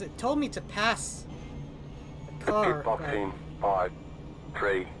 Because it told me to pass the car. Pit box in 5,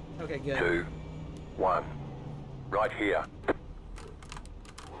 3, okay, good. 2, 1. Right here.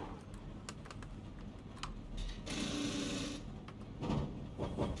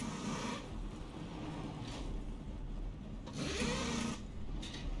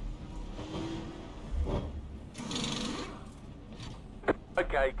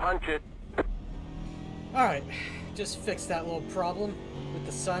 Okay, punch it. Alright, just fix that little problem with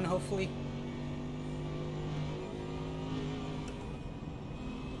the sun, hopefully.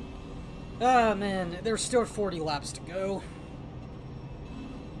 Oh man, there's still 40 laps to go.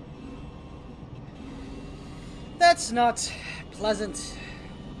 That's not pleasant.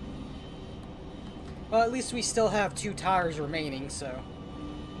 Well, at least we still have 2 tires remaining, so...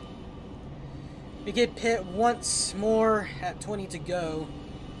 We could pit once more at 20 to go.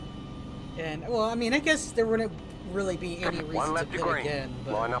 And, well, I mean, I guess there wouldn't really be any reason to pit again.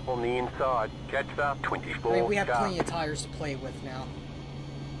 But, line up on the inside. Catch that 24. I mean, we have plenty of tires to play with now.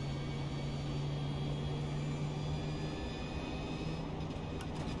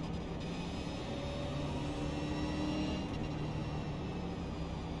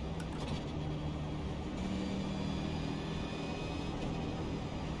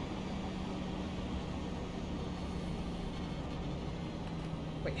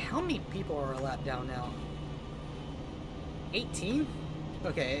 Wait, how many people are a lap down now? 18?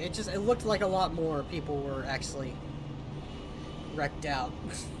 Okay, it looked like a lot more people were actually wrecked out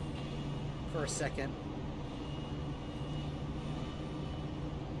for a second.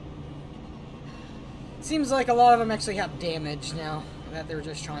 Seems like a lot of them actually have damage now that they're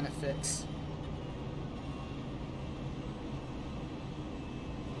just trying to fix.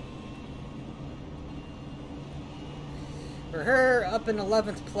 For her, up in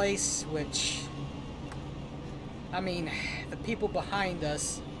 11th place, which, I mean, the people behind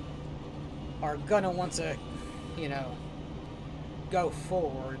us are gonna want to, you know, go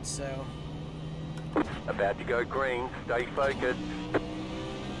forward, so. About to go green, stay focused.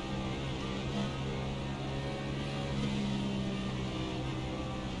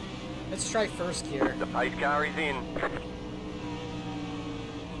 Let's try first gear. The pace car is in.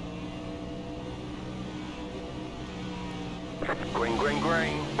 Green, green,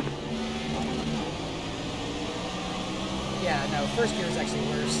 green. Yeah, no, first gear is actually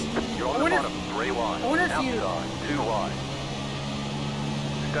worse. You're on the bottom, 3 wide. I wonder if outside, 2 wide.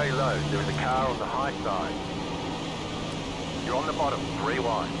 Stay low, there is a car on the high side. You're on the bottom, 3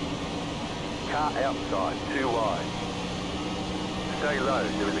 wide. Car outside, 2 wide. Stay low,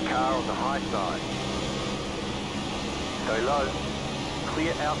 there is a car on the high side. Stay low.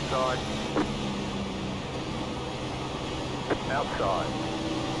 Clear outside. Outside.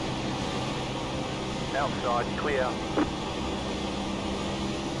 Outside, clear.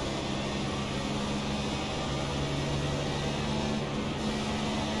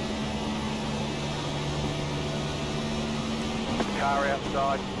 Car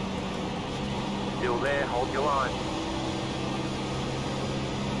outside. Still there, hold your line.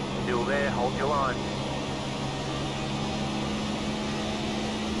 Still there, hold your line.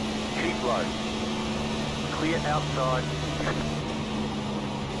 Keep low. Clear outside.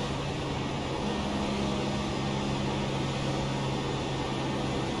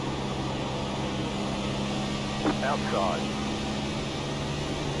 Outside.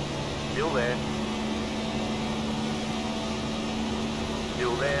 Still there.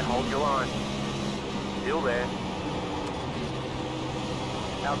 Still there, hold your line. Still there.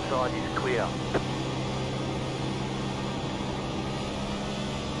 Outside is clear.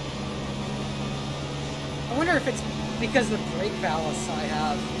 I wonder if it's because the brake ballast I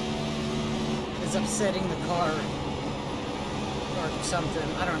have is upsetting the car or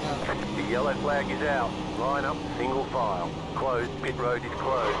something. I don't know. The yellow flag is out. Line up, single file. Closed, pit road is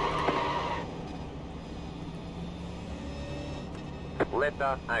closed.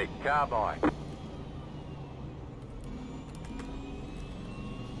 Letter 8, car by.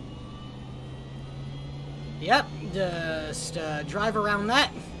 Yep, just drive around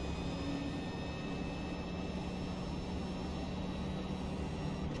that.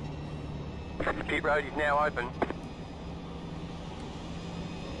 Pit road is now open.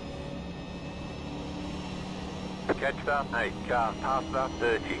 Catch the 8 car, pass the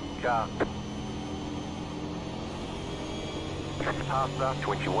 30 car. Pass the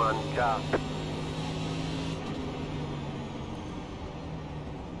 21 car.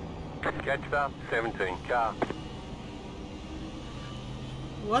 Catch the 17 car.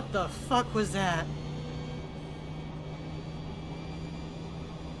 What the fuck was that?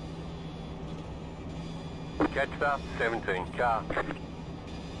 Catch the 17 car.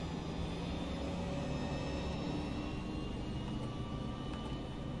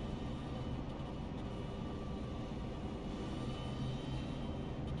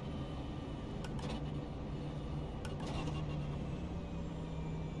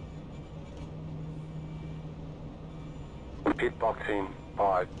 Pit box in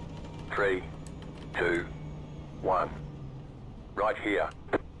 5, 3, 2, 1. Right here.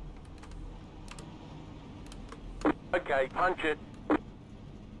 Okay, punch it.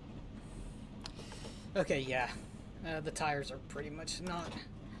 Okay, yeah. The tires are pretty much not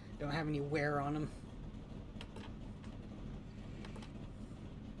Don't have any wear on them.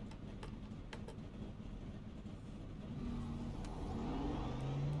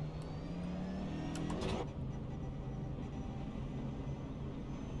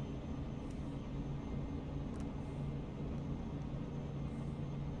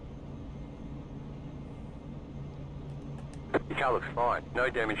 Your car looks fine. No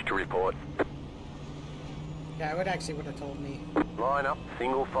damage to report. Yeah, it actually would have told me. Line up,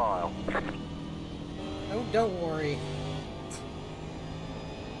 single file. Oh, don't worry.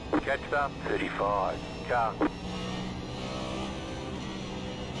 Catch up, 35. Car.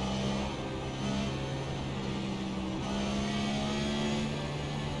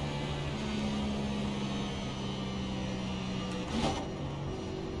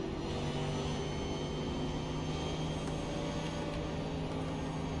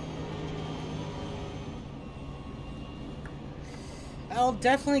 I'll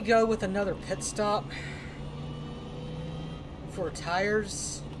definitely go with another pit stop for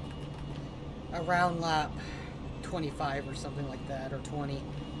tires around lap 25 or something like that, or 20.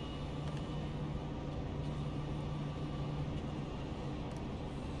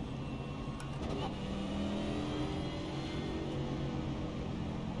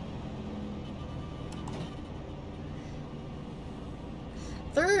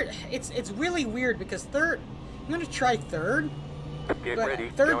 Third, it's really weird because third, I'm going to try third. Get But ready,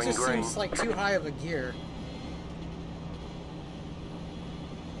 third going just green. seems like too high of a gear.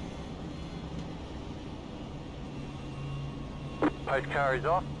 Post car is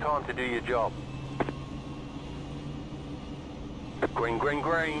off, time to do your job. Green, green,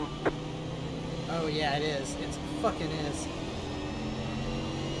 green. Oh yeah, it is. It fucking is.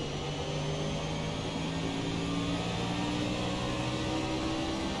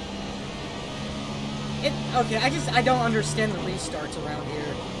 Okay, I don't understand the restarts around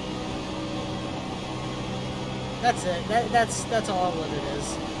here. That's it. That's all what it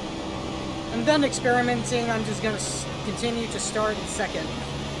is. I'm done experimenting. I'm just gonna continue to start in second.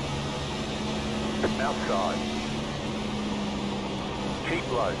 Outside.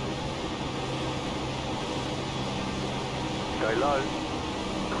 Keep low. Go low.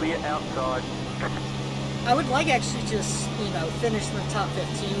 Clear outside. I would like actually just, you know, finish in the top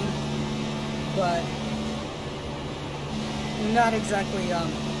 15, but not exactly, Inside.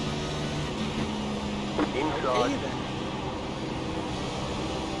 okay then.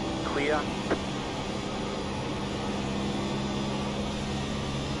 Clear.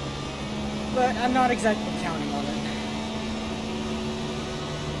 But I'm not exactly counting on it.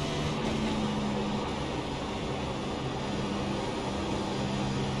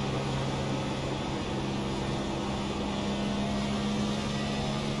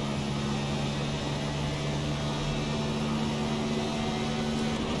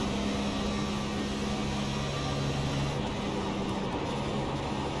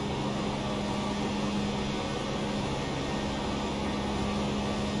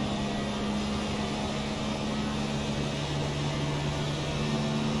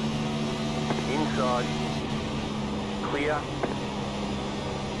 Inside. Clear.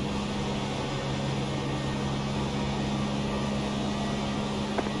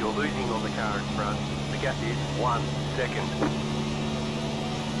 You're losing on the car in front. The gap is 1 second.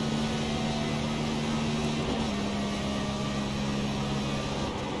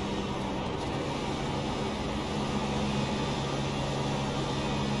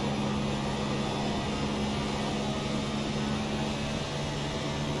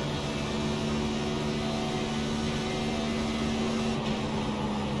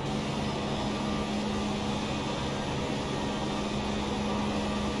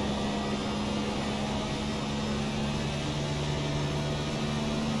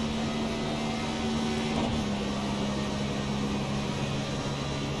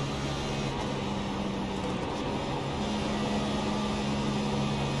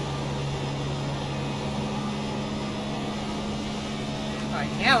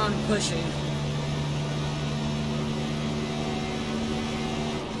 Alright, now I'm pushing.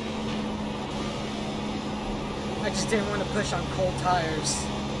 I just didn't want to push on cold tires.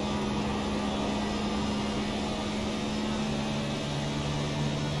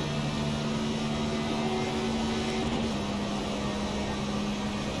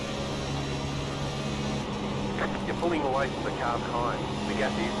 You're pulling away from the car behind. The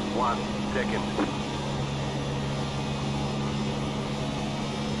gap is 1 second.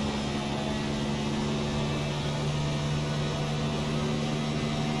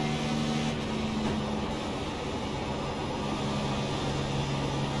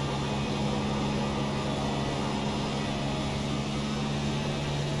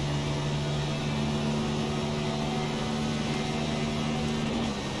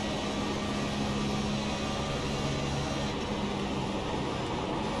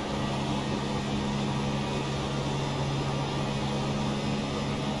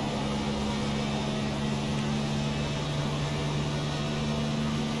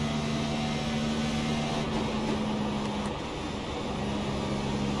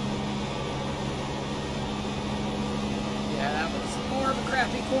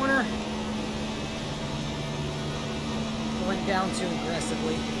 crappy corner. Went down too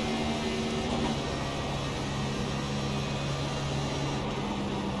aggressively.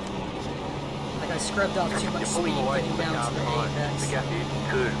 Like I scrubbed off too much speed getting down to the apex. The gap is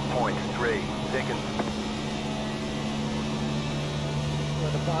 2.3 seconds. Or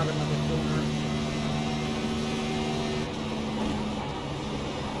the bottom of the corner.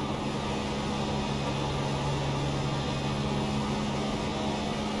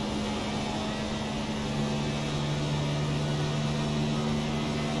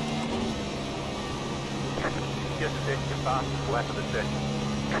 Just set your fastest lap of the session.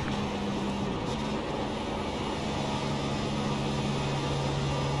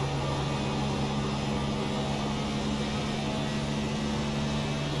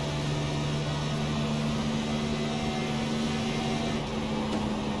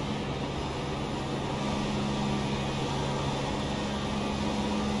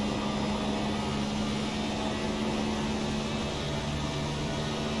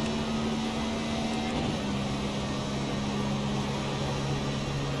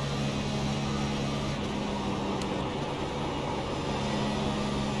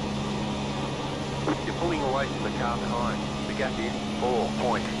 Pulling away from the car behind. The gap is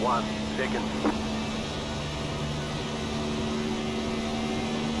 4.1 seconds.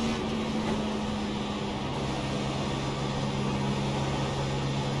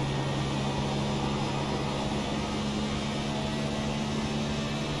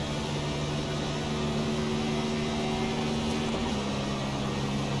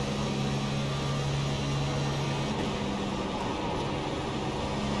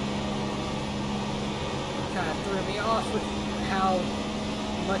 Kind of threw me off with how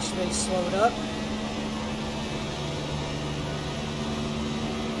much they slowed up.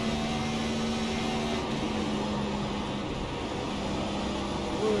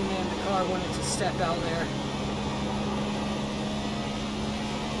 Ooh, man, the car wanted to step out there.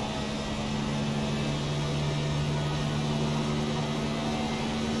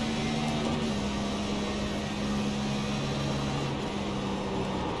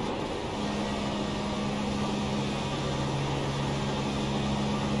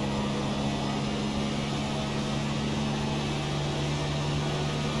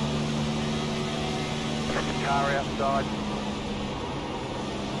 Car outside.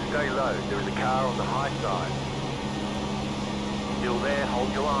 Stay low, there is a car on the high side. Still there,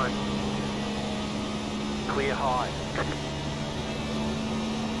 hold your line. Clear high.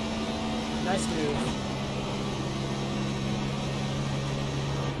 Nice move.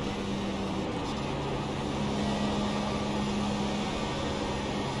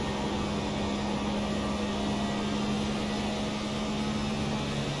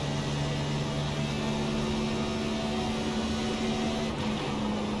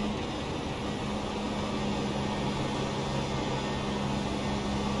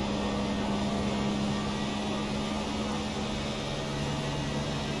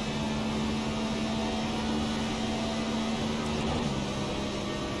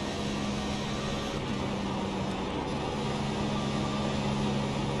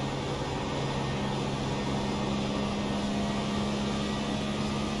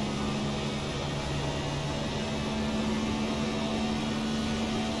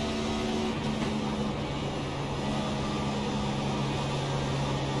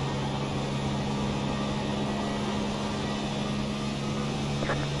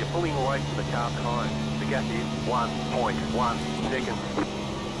 You're pulling away from the car behind. The gap is 1.1 seconds.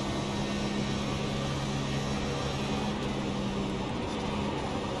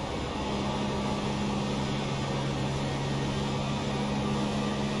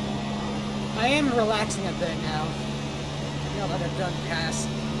 I am relaxing a bit now. Now that I've done past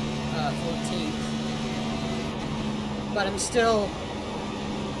 14th. But I'm still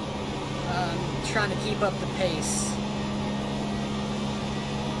trying to keep up the pace.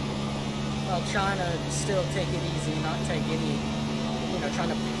 While trying to still take it easy, not take any, trying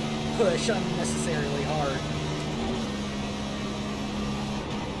to push unnecessarily hard.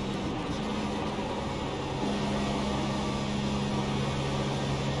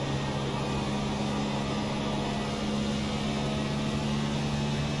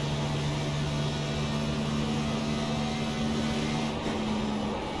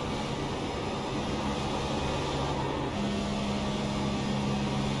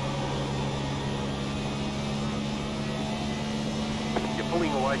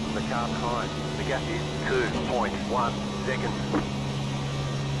 Pulling away from the car behind. The gap is 2.1 seconds.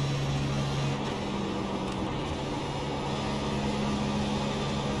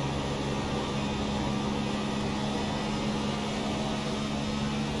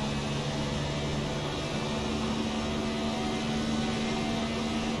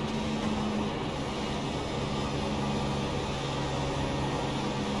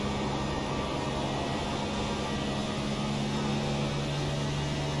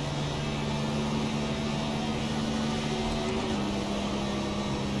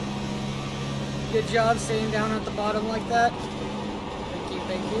 Good job staying down at the bottom like that. Thank you,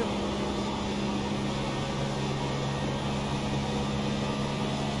 thank you.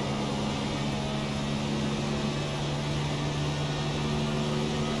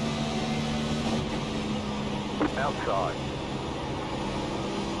 Outside.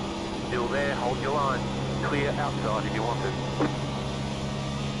 Still there, hold your line. Clear outside if you want it.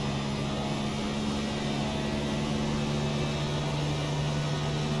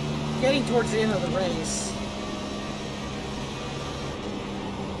 Getting towards the end of the race.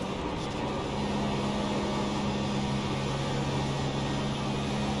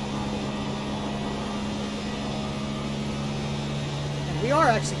 And we are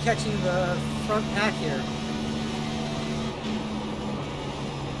actually catching the front pack here.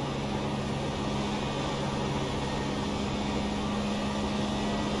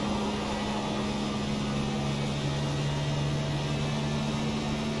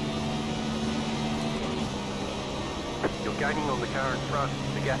 Gaining on the car in front,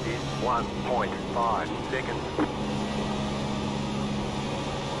 the gap is 1.5 seconds.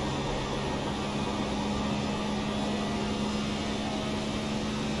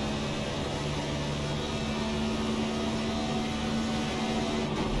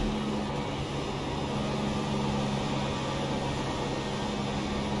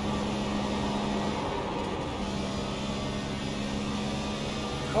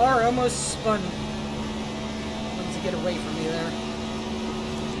 Car almost spun. Get away from me there.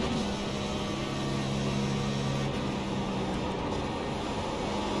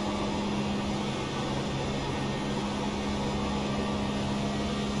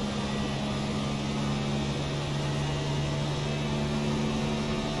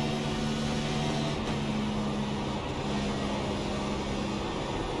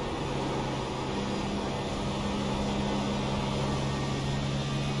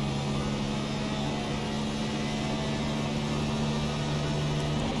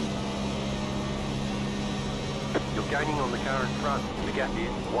 Gaining on the car in front, the gap is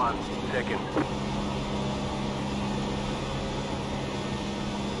 1 second.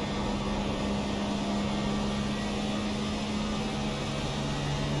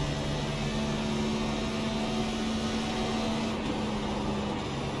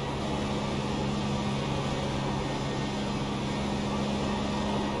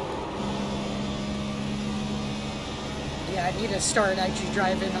 Yeah, I need to start actually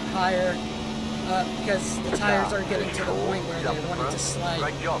driving higher. Because the tires are getting to the point where they're wanting to slide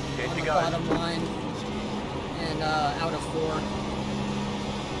on the bottom line and out of 4.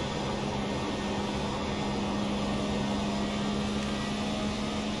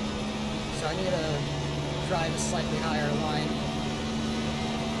 So I need to drive a slightly higher line.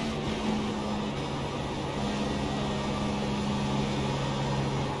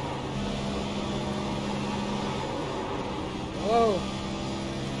 Whoa!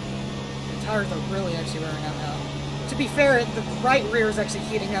 Tires are really actually wearing out now. To be fair, the right rear is actually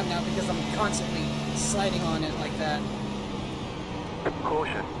heating up now because I'm constantly sliding on it like that.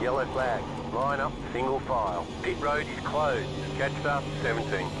 Caution, yellow flag. Line up, single file. Pit road is closed. Catch up,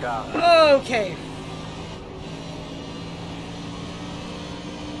 17 car. Okay.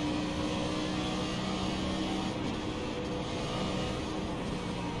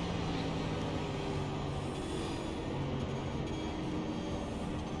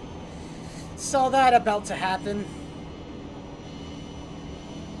 Saw that about to happen.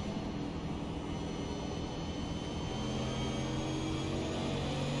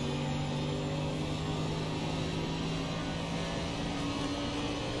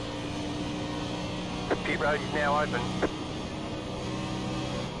 The pit road is now open.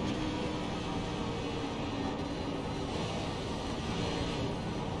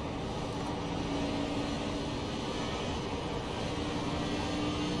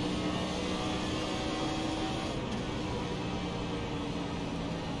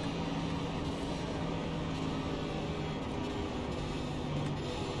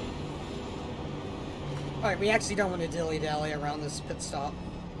 Alright, we actually don't want to dilly-dally around this pit stop.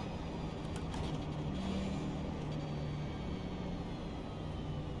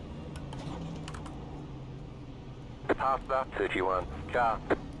 Past that 31 car.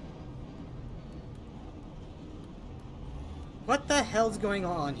 What the hell's going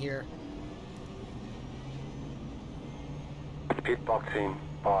on here? Pit box in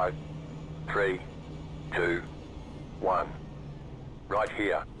 5, 3, 2, 1. Right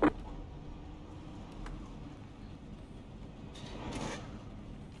here.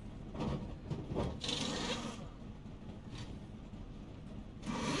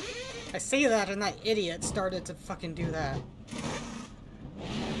 I say that and that idiot started to fucking do that.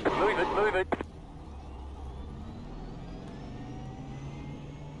 Move it, move it.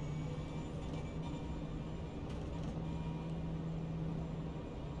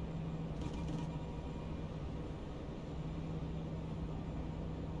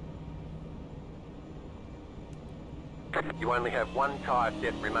 You only have one tyre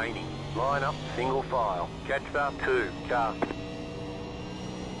set remaining. Line up, single file. Catch start 2, car.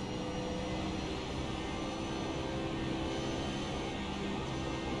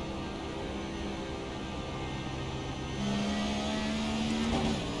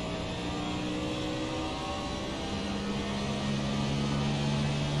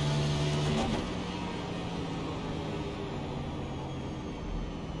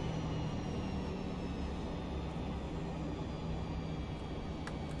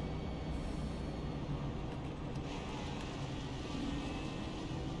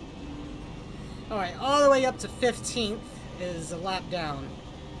 Alright, all the way up to 15th is a lap down.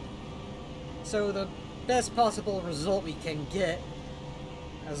 So the best possible result we can get,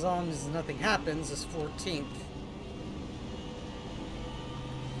 as long as nothing happens, is 14th.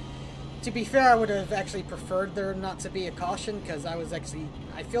 To be fair, I would have actually preferred there not to be a caution, because I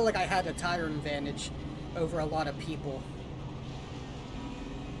feel like I had a tire advantage over a lot of people.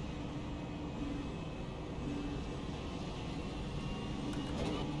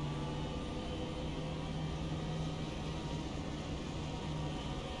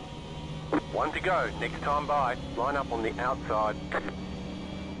 One to go. Next time by, line up on the outside.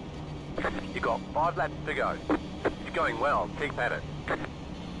 You got 5 laps to go. It's going well. Keep at it.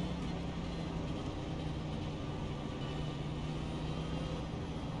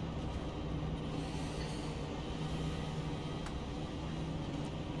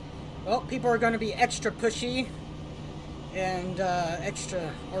 Well, people are going to be extra pushy and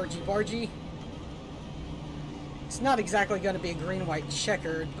extra argy-bargy. It's not exactly going to be a green-white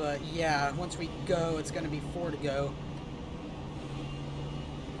checkered, but yeah, once we go, it's going to be 4 to go.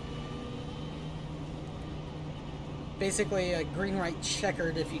 Basically a green-white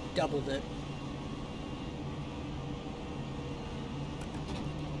checkered if you doubled it.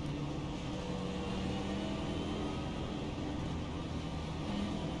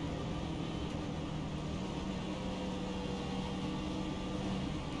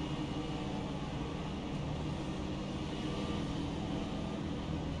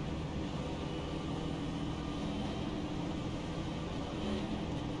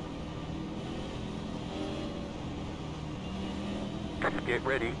 Get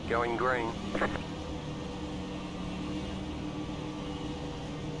ready, going green.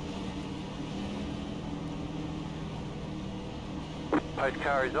 Post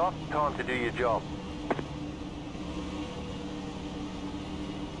car is off, time to do your job.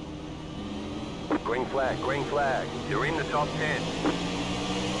 Green flag, green flag. You're in the top 10.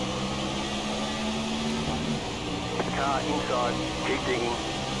 Car inside, keep digging.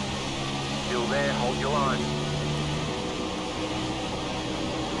 Still there, hold your line.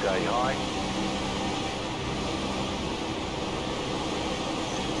 Stay high.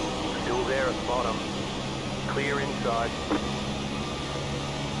 Still there at the bottom. Clear inside.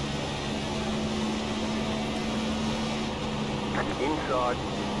 Inside.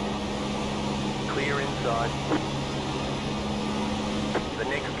 Clear inside. The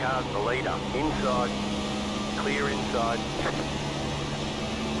next car's the leader. Inside. Clear inside.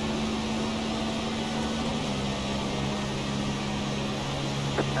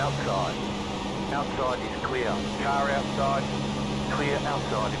 Outside. Outside is clear. Car outside. Clear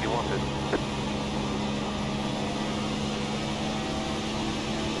outside if you want it.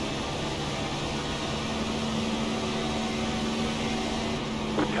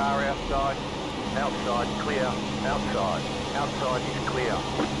 Car outside. Outside clear. Outside. Outside is clear.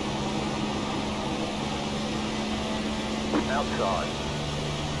 Outside.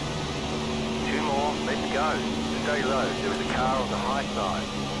 2 more. Let's go. Stay low. There is a car on the high side.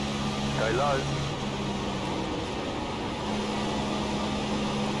 Stay low.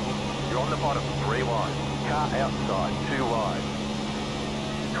 You're on the bottom, 3 wide. Car outside, 2 wide.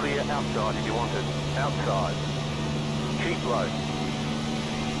 Clear outside if you want it. Outside. Keep low.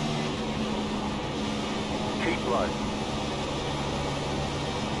 Keep low.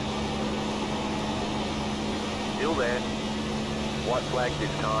 Still there. White flag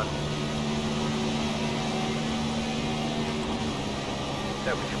this time.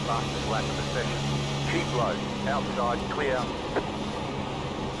 That was your fastest lap of the session. Keep low. Outside, clear.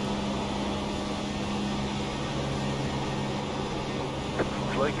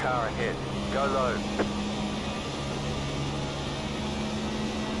 Slow car ahead. Go low.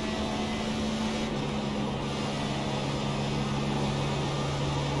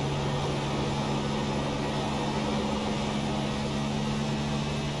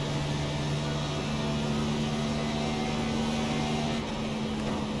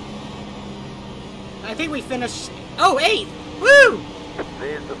 I think we finished... Oh, 8th! Woo!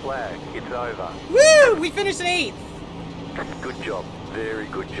 There's the flag. It's over. Woo! We finished in 8th! Good job. Very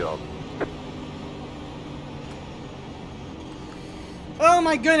good job. Oh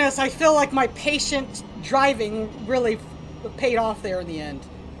my goodness, I feel like my patient driving really paid off there in the end.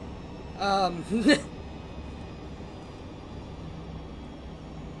 Oh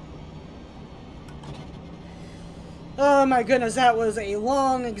my goodness, that was a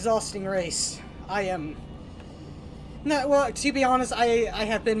long, exhausting race. I am... No, well, to be honest, I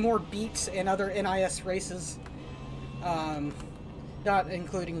have been more beat in other NIS races. Not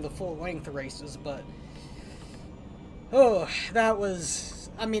including the full-length races, but... Oh, that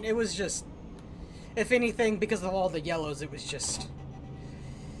was... I mean, it was just... If anything, because of all the yellows, it was just...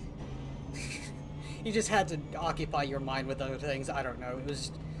 You just had to occupy your mind with other things. I don't know, it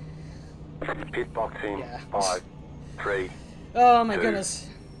was... Pit box in. Yeah. 5, 3, Oh my 2, goodness.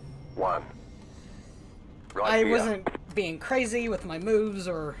 1. Right I here. wasn't being crazy with my moves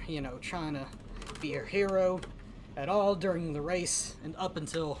or, you know, trying to be a hero at all during the race, and up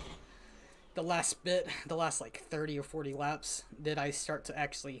until the last bit, the last like 30 or 40 laps, did I start to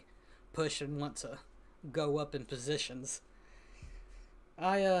actually push and want to go up in positions.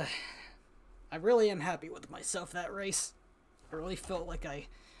 I really am happy with myself that race. I really felt like I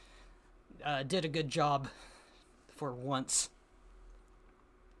did a good job for once.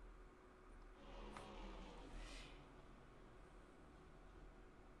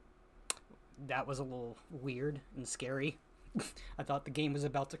 That was a little weird and scary. I thought the game was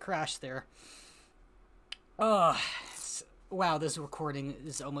about to crash there. Wow, this recording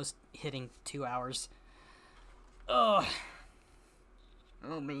is almost hitting 2 hours. Oh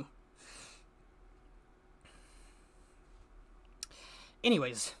me.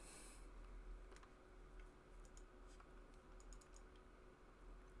 Anyways.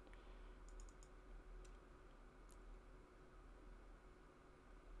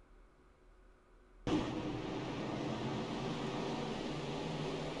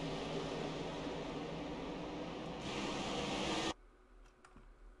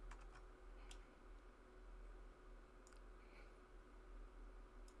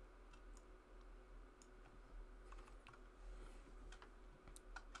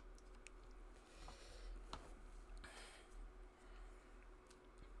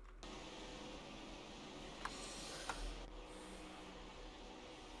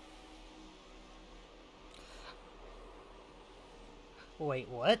 Wait,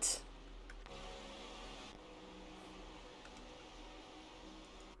 what?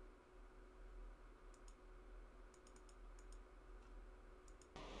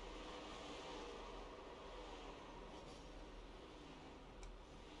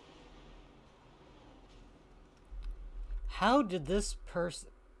 How did this person...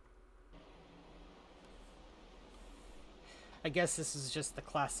 I guess this is just the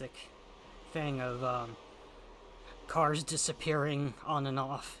classic thing of, cars disappearing on and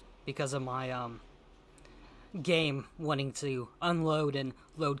off because of my, game wanting to unload and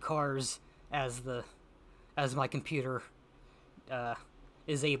load cars as my computer,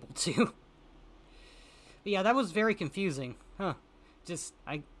 is able to. But yeah, that was very confusing. Huh.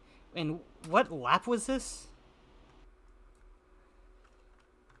 And what lap was this?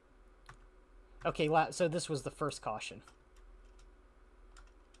 Okay, so this was the first caution.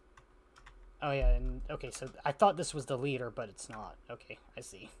 Oh yeah, and okay, so I thought this was the leader, but it's not. Okay, I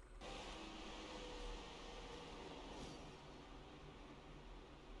see.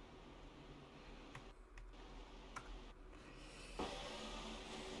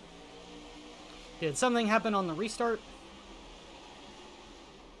 Did something happen on the restart?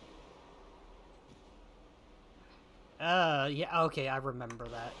 Yeah, okay, I remember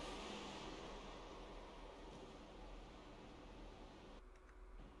that.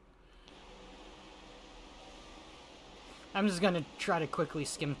 I'm just gonna try to quickly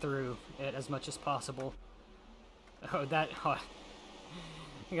skim through it as much as possible. Oh,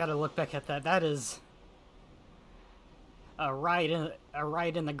 I gotta look back at that. That is a ride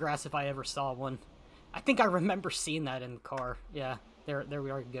in the grass if I ever saw one. I think I remember seeing that in the car. Yeah, there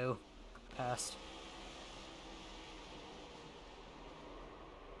we are. Go past.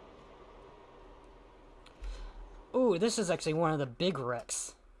 Ooh, this is actually one of the big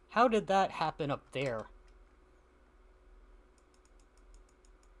wrecks. How did that happen up there?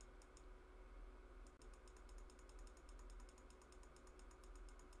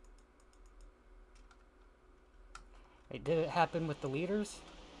 Wait, did it happen with the leaders?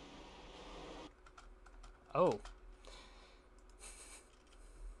 Oh.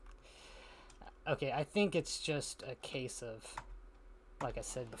 Okay, I think it's just a case of, like I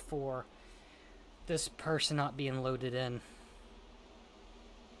said before, this person not being loaded in.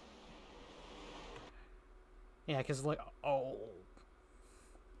 Yeah, because, like, oh.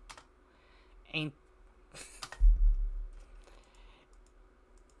 Ain't...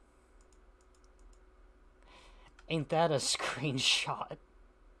 Ain't that a screenshot?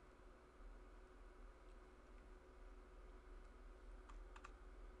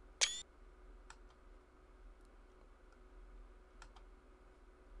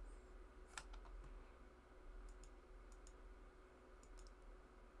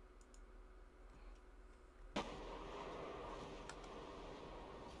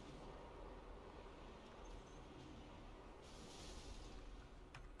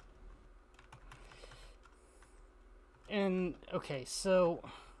 And, okay, so...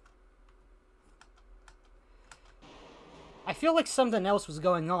 I feel like something else was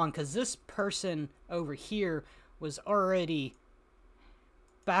going on, because this person over here was already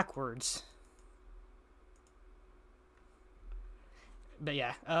backwards. But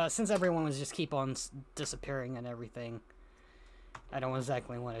yeah, since everyone was just keep on disappearing and everything, I don't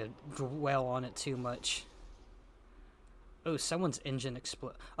exactly want to dwell on it too much. Oh, someone's engine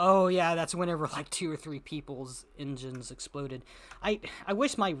exploded. Oh, yeah, that's whenever, like, 2 or 3 people's engines exploded. I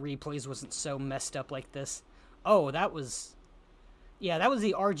wish my replays wasn't so messed up like this. Oh, that was... Yeah, that was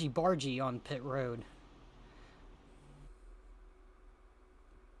the Argy Bargy on pit road.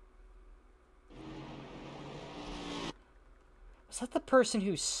 Was that the person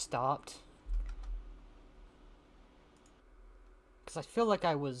who stopped? Because I feel like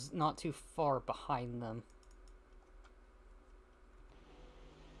I was not too far behind them.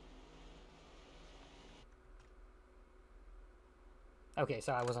 Okay,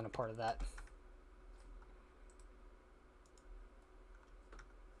 so I wasn't a part of that.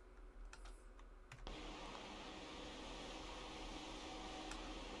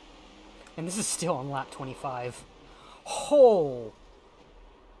 And this is still on lap 25. Oh!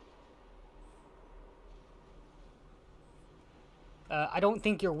 I don't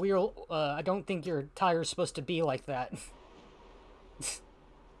think your wheel, I don't think your tire's supposed to be like that.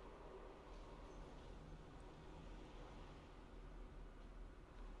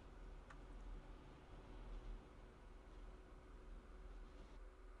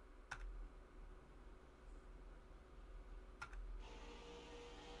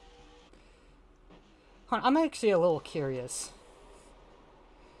 I'm actually a little curious.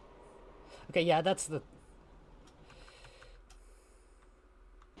 Okay, yeah, that's the...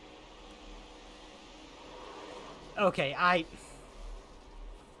 Okay, I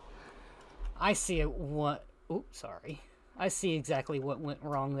see it. What? Oops, sorry. I see exactly what went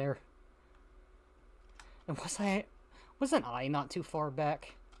wrong there. And wasn't I not too far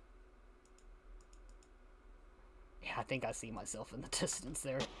back? Yeah, I think I see myself in the distance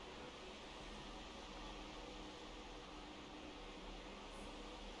there.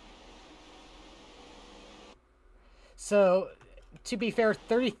 So, to be fair,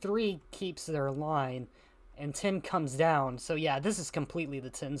 33 keeps their line, and 10 comes down. So yeah, this is completely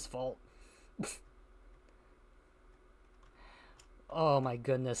the 10's fault. Oh my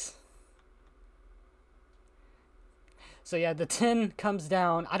goodness. So yeah, the 10 comes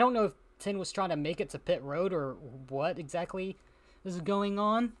down. I don't know if 10 was trying to make it to pit road or what exactly is going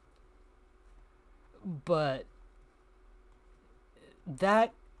on. But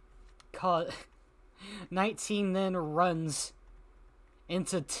that caused... 19 then runs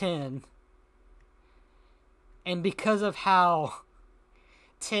into 10. And because of how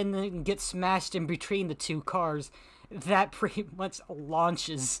 10 then gets smashed in between the two cars, that pretty much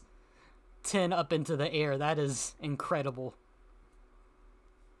launches 10 up into the air. That is incredible.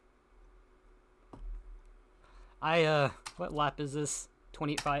 What lap is this?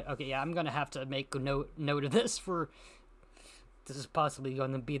 25? Okay, yeah, I'm gonna have to make a note of this for... This is possibly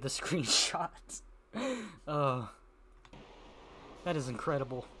going to be the screenshot. Oh, that is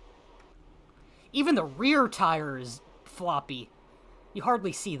incredible. Even the rear tire is floppy. You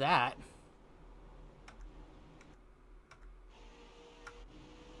hardly see that.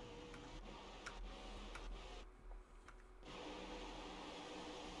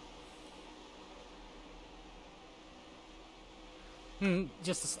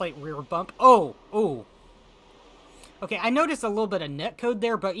 Just a slight rear bump. Oh, oh. Okay, I noticed a little bit of netcode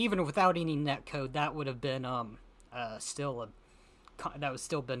there, but even without any netcode, that would have been, still that would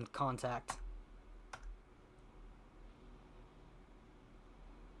still been contact.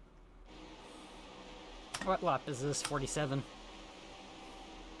 What lap is this? 47.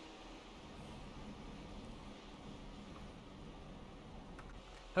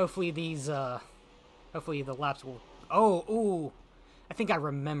 Hopefully these, hopefully the laps will... Oh, ooh. I think I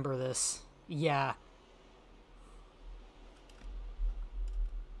remember this. Yeah.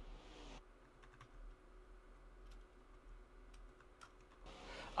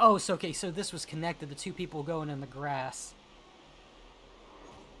 Oh, so okay, so this was connected, the two people going in the grass.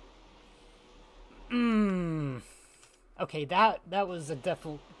 Okay, that was a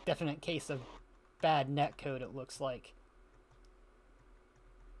definite case of bad netcode, it looks like.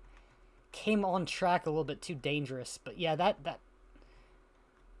 Came on track a little bit too dangerous, but yeah, that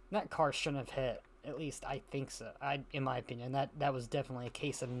car shouldn't have hit. At least I think so. In my opinion, that was definitely a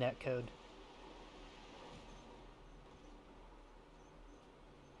case of netcode.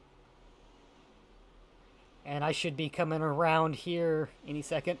 And I should be coming around here any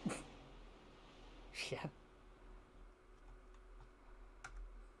second. Yeah.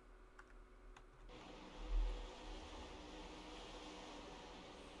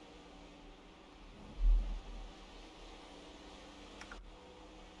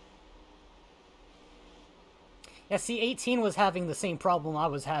 Yeah, see, 18 was having the same problem I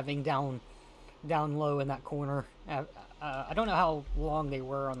was having down low in that corner. I don't know how long they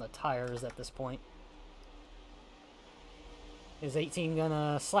were on the tires at this point. Is 18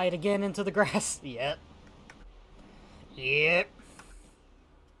 gonna slide again into the grass? Yep. Yep.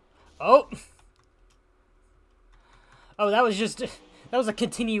 Oh! Oh, that was a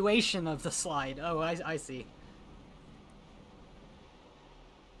continuation of the slide. Oh, I see.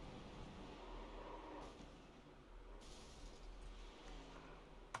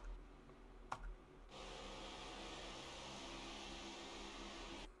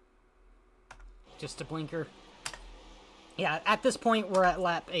 Just a blinker. Yeah, at this point we're at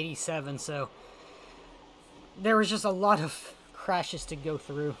lap 87, so there was just a lot of crashes to go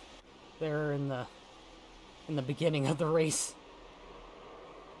through there in the beginning of the race.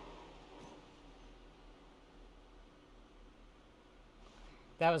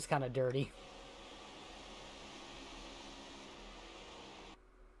 That was kind of dirty.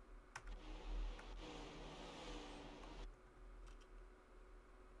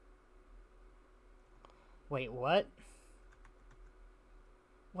 Wait, what?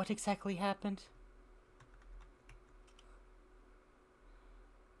 What exactly happened?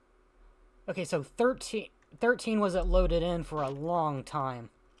 Okay, so 13 wasn't loaded in for a long time.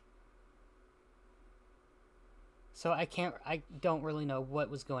 So I don't really know what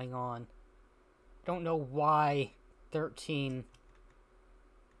was going on. Don't know why 13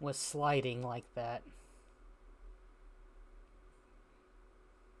 was sliding like that.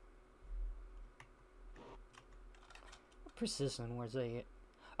 What precision was they?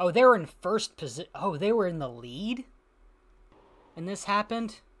 Oh, they were in first position. Oh, they were in the lead? And this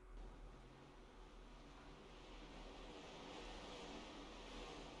happened?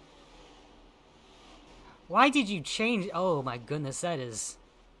 Why did you change? Oh my goodness, that is...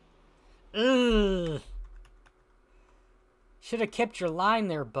 Ugh. Should have kept your line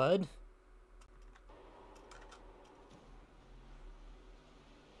there, bud.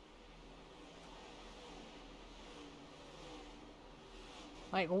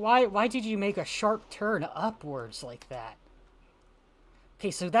 Like, why did you make a sharp turn upwards like that? Okay,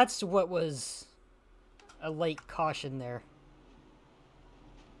 so that's what was a late caution there.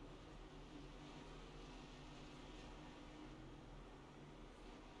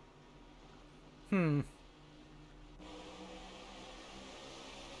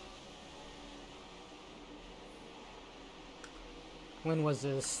 When was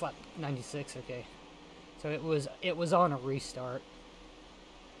this? Lap 96, okay. So it was on a restart.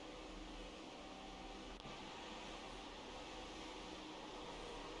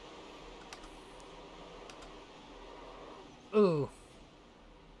 Ooh.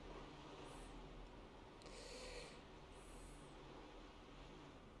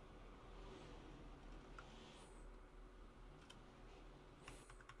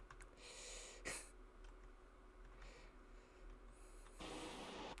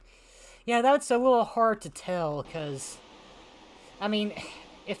 Yeah, that's a little hard to tell, because, I mean,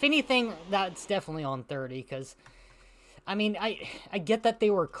 if anything, that's definitely on 30, because, I mean, I get that they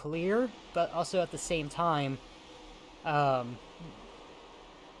were clear, but also at the same time, you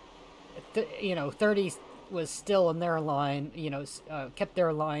know, 30 was still in their line, you know, kept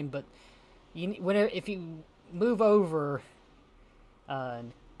their line, but if you move over,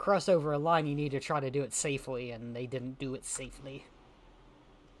 cross over a line, you need to try to do it safely, and they didn't do it safely.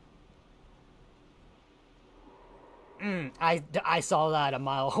 I saw that a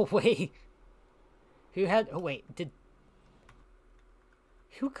mile away. Who had? Oh wait,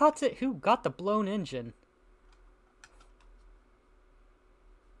 who got the blown engine?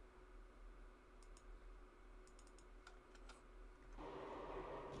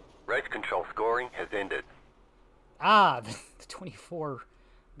 Race control scoring has ended. Ah, the 24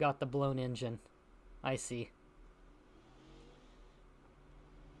 got the blown engine. I see.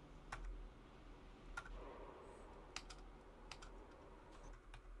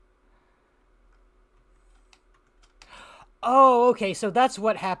 Oh, okay, so that's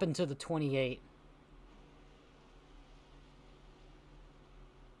what happened to the 28.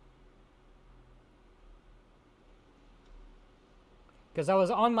 Because I was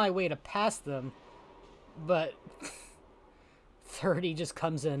on my way to pass them, but 30 just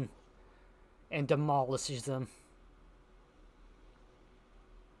comes in and demolishes them.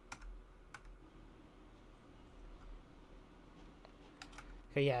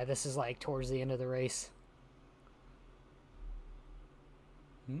 Okay, yeah, this is like towards the end of the race.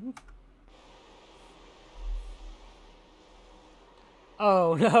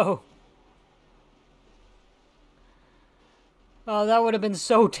 Oh, no. Oh, that would have been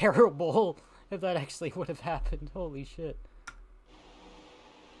so terrible if that actually would have happened. Holy shit.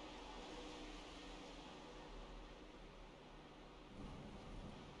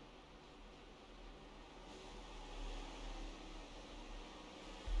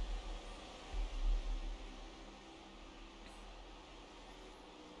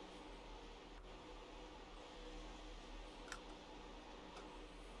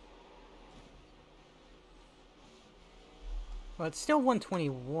 Well, it's still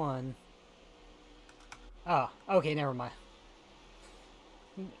 121. Oh, okay, never mind.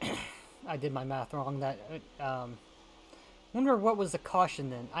 I did my math wrong. That, wonder what was the caution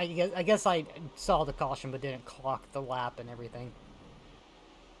then. I guess I saw the caution but didn't clock the lap and everything.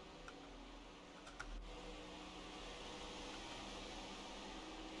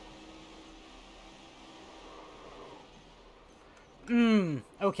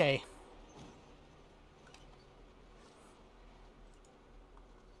 Okay.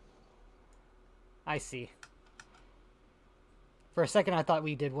 I see. For a second, I thought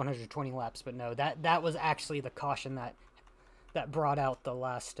we did 120 laps, but no, that was actually the caution that brought out the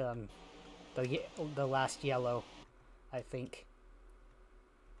last the last yellow, I think.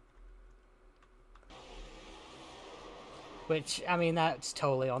 Which, I mean, that's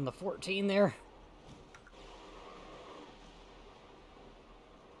totally on the 14 there.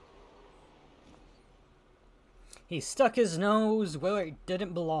 He stuck his nose where it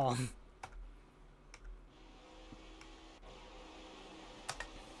didn't belong.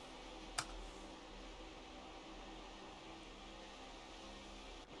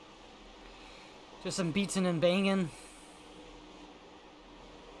 Just some beating and banging.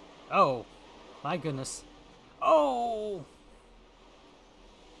 Oh, my goodness. Oh!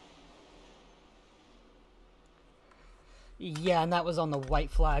 Yeah, and that was on the white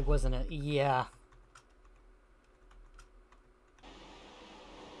flag, wasn't it? Yeah.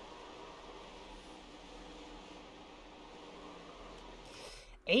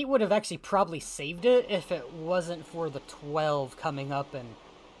 Eight would have actually probably saved it if it wasn't for the 12 coming up and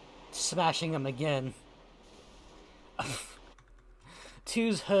smashing him again.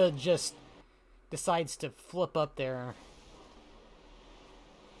 Two's hood just decides to flip up there.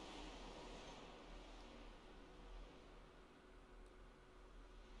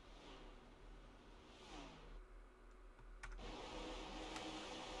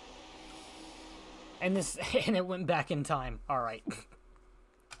 And it went back in time. All right.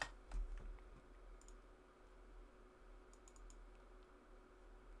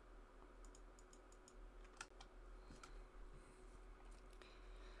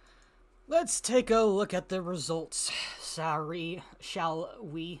 Let's take a look at the results. Sorry, shall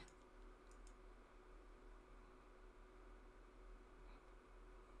we?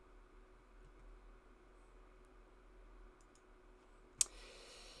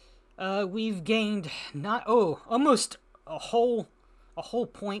 We've gained almost a whole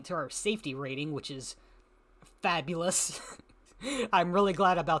point to our safety rating, which is fabulous. I'm really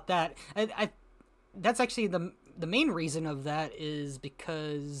glad about that. That's actually the main reason of that is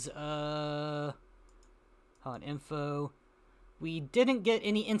because, on info, we didn't get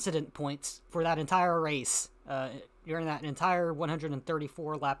any incident points for that entire race, during that entire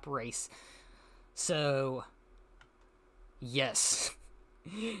 134 lap race. So, yes,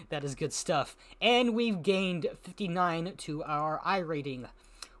 that is good stuff. And we've gained 59 to our iRating,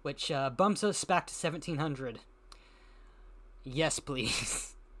 which bumps us back to 1700. Yes,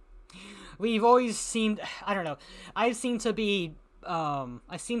 please. We've always seemed, I don't know, I seem to be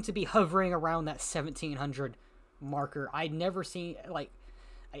hovering around that 1700 marker. I'd never seen, like,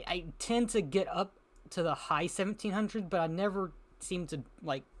 I tend to get up to the high 1700, but I never seem to,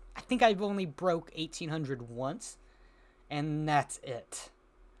 like, I think I've only broke 1800 once, and that's it.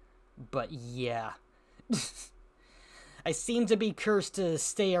 But yeah. I seem to be cursed to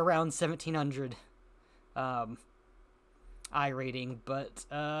stay around 1700. iRating, but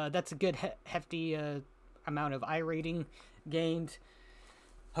that's a good hefty amount of iRating gained.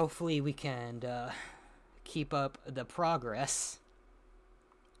 Hopefully we can keep up the progress.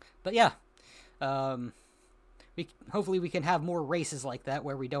 But yeah, hopefully we can have more races like that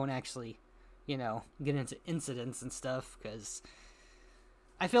where we don't actually, you know, get into incidents and stuff, because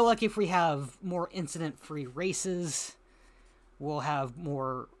I feel like if we have more incident-free races, we'll have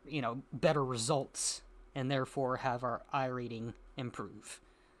more, you know, better results, and therefore have our iRating improve.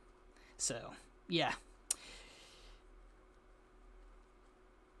 So, yeah.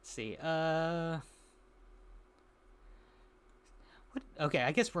 Let's see, what? Okay,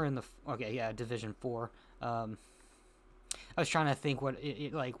 I guess we're in the, okay, yeah, Division 4. I was trying to think what,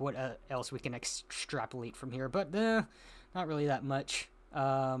 what else we can extrapolate from here, but, not really that much.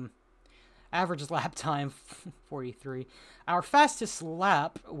 Average lap time, 43. Our fastest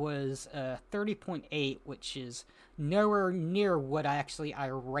lap was 30.8, which is nowhere near what I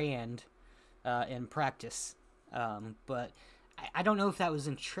ran in practice. But I don't know if that was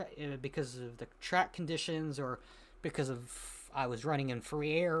because of the track conditions or because of I was running in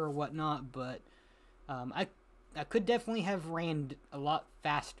free air or whatnot. But I could definitely have ran a lot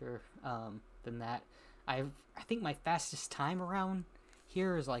faster than that. I think my fastest time around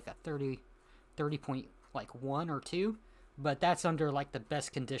here is like a 30.1 or 2, but that's under like the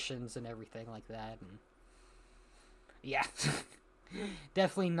best conditions and everything like that. And yeah,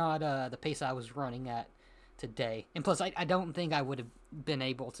 definitely not the pace I was running at today. And plus, I don't think I would have been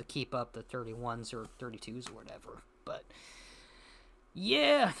able to keep up the 31s or 32s or whatever. But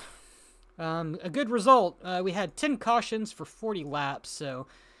yeah, a good result. We had 10 cautions for 40 laps, so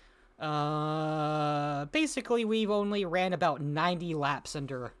basically we've only ran about 90 laps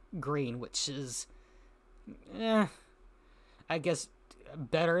under green, which is, I guess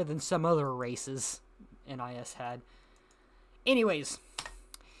better than some other races NIS had. Anyways,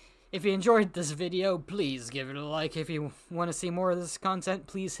 if you enjoyed this video, please give it a like. If you want to see more of this content,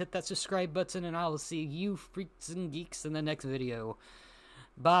 please hit that subscribe button, and I will see you freaks and geeks in the next video.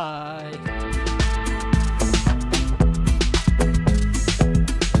 Bye!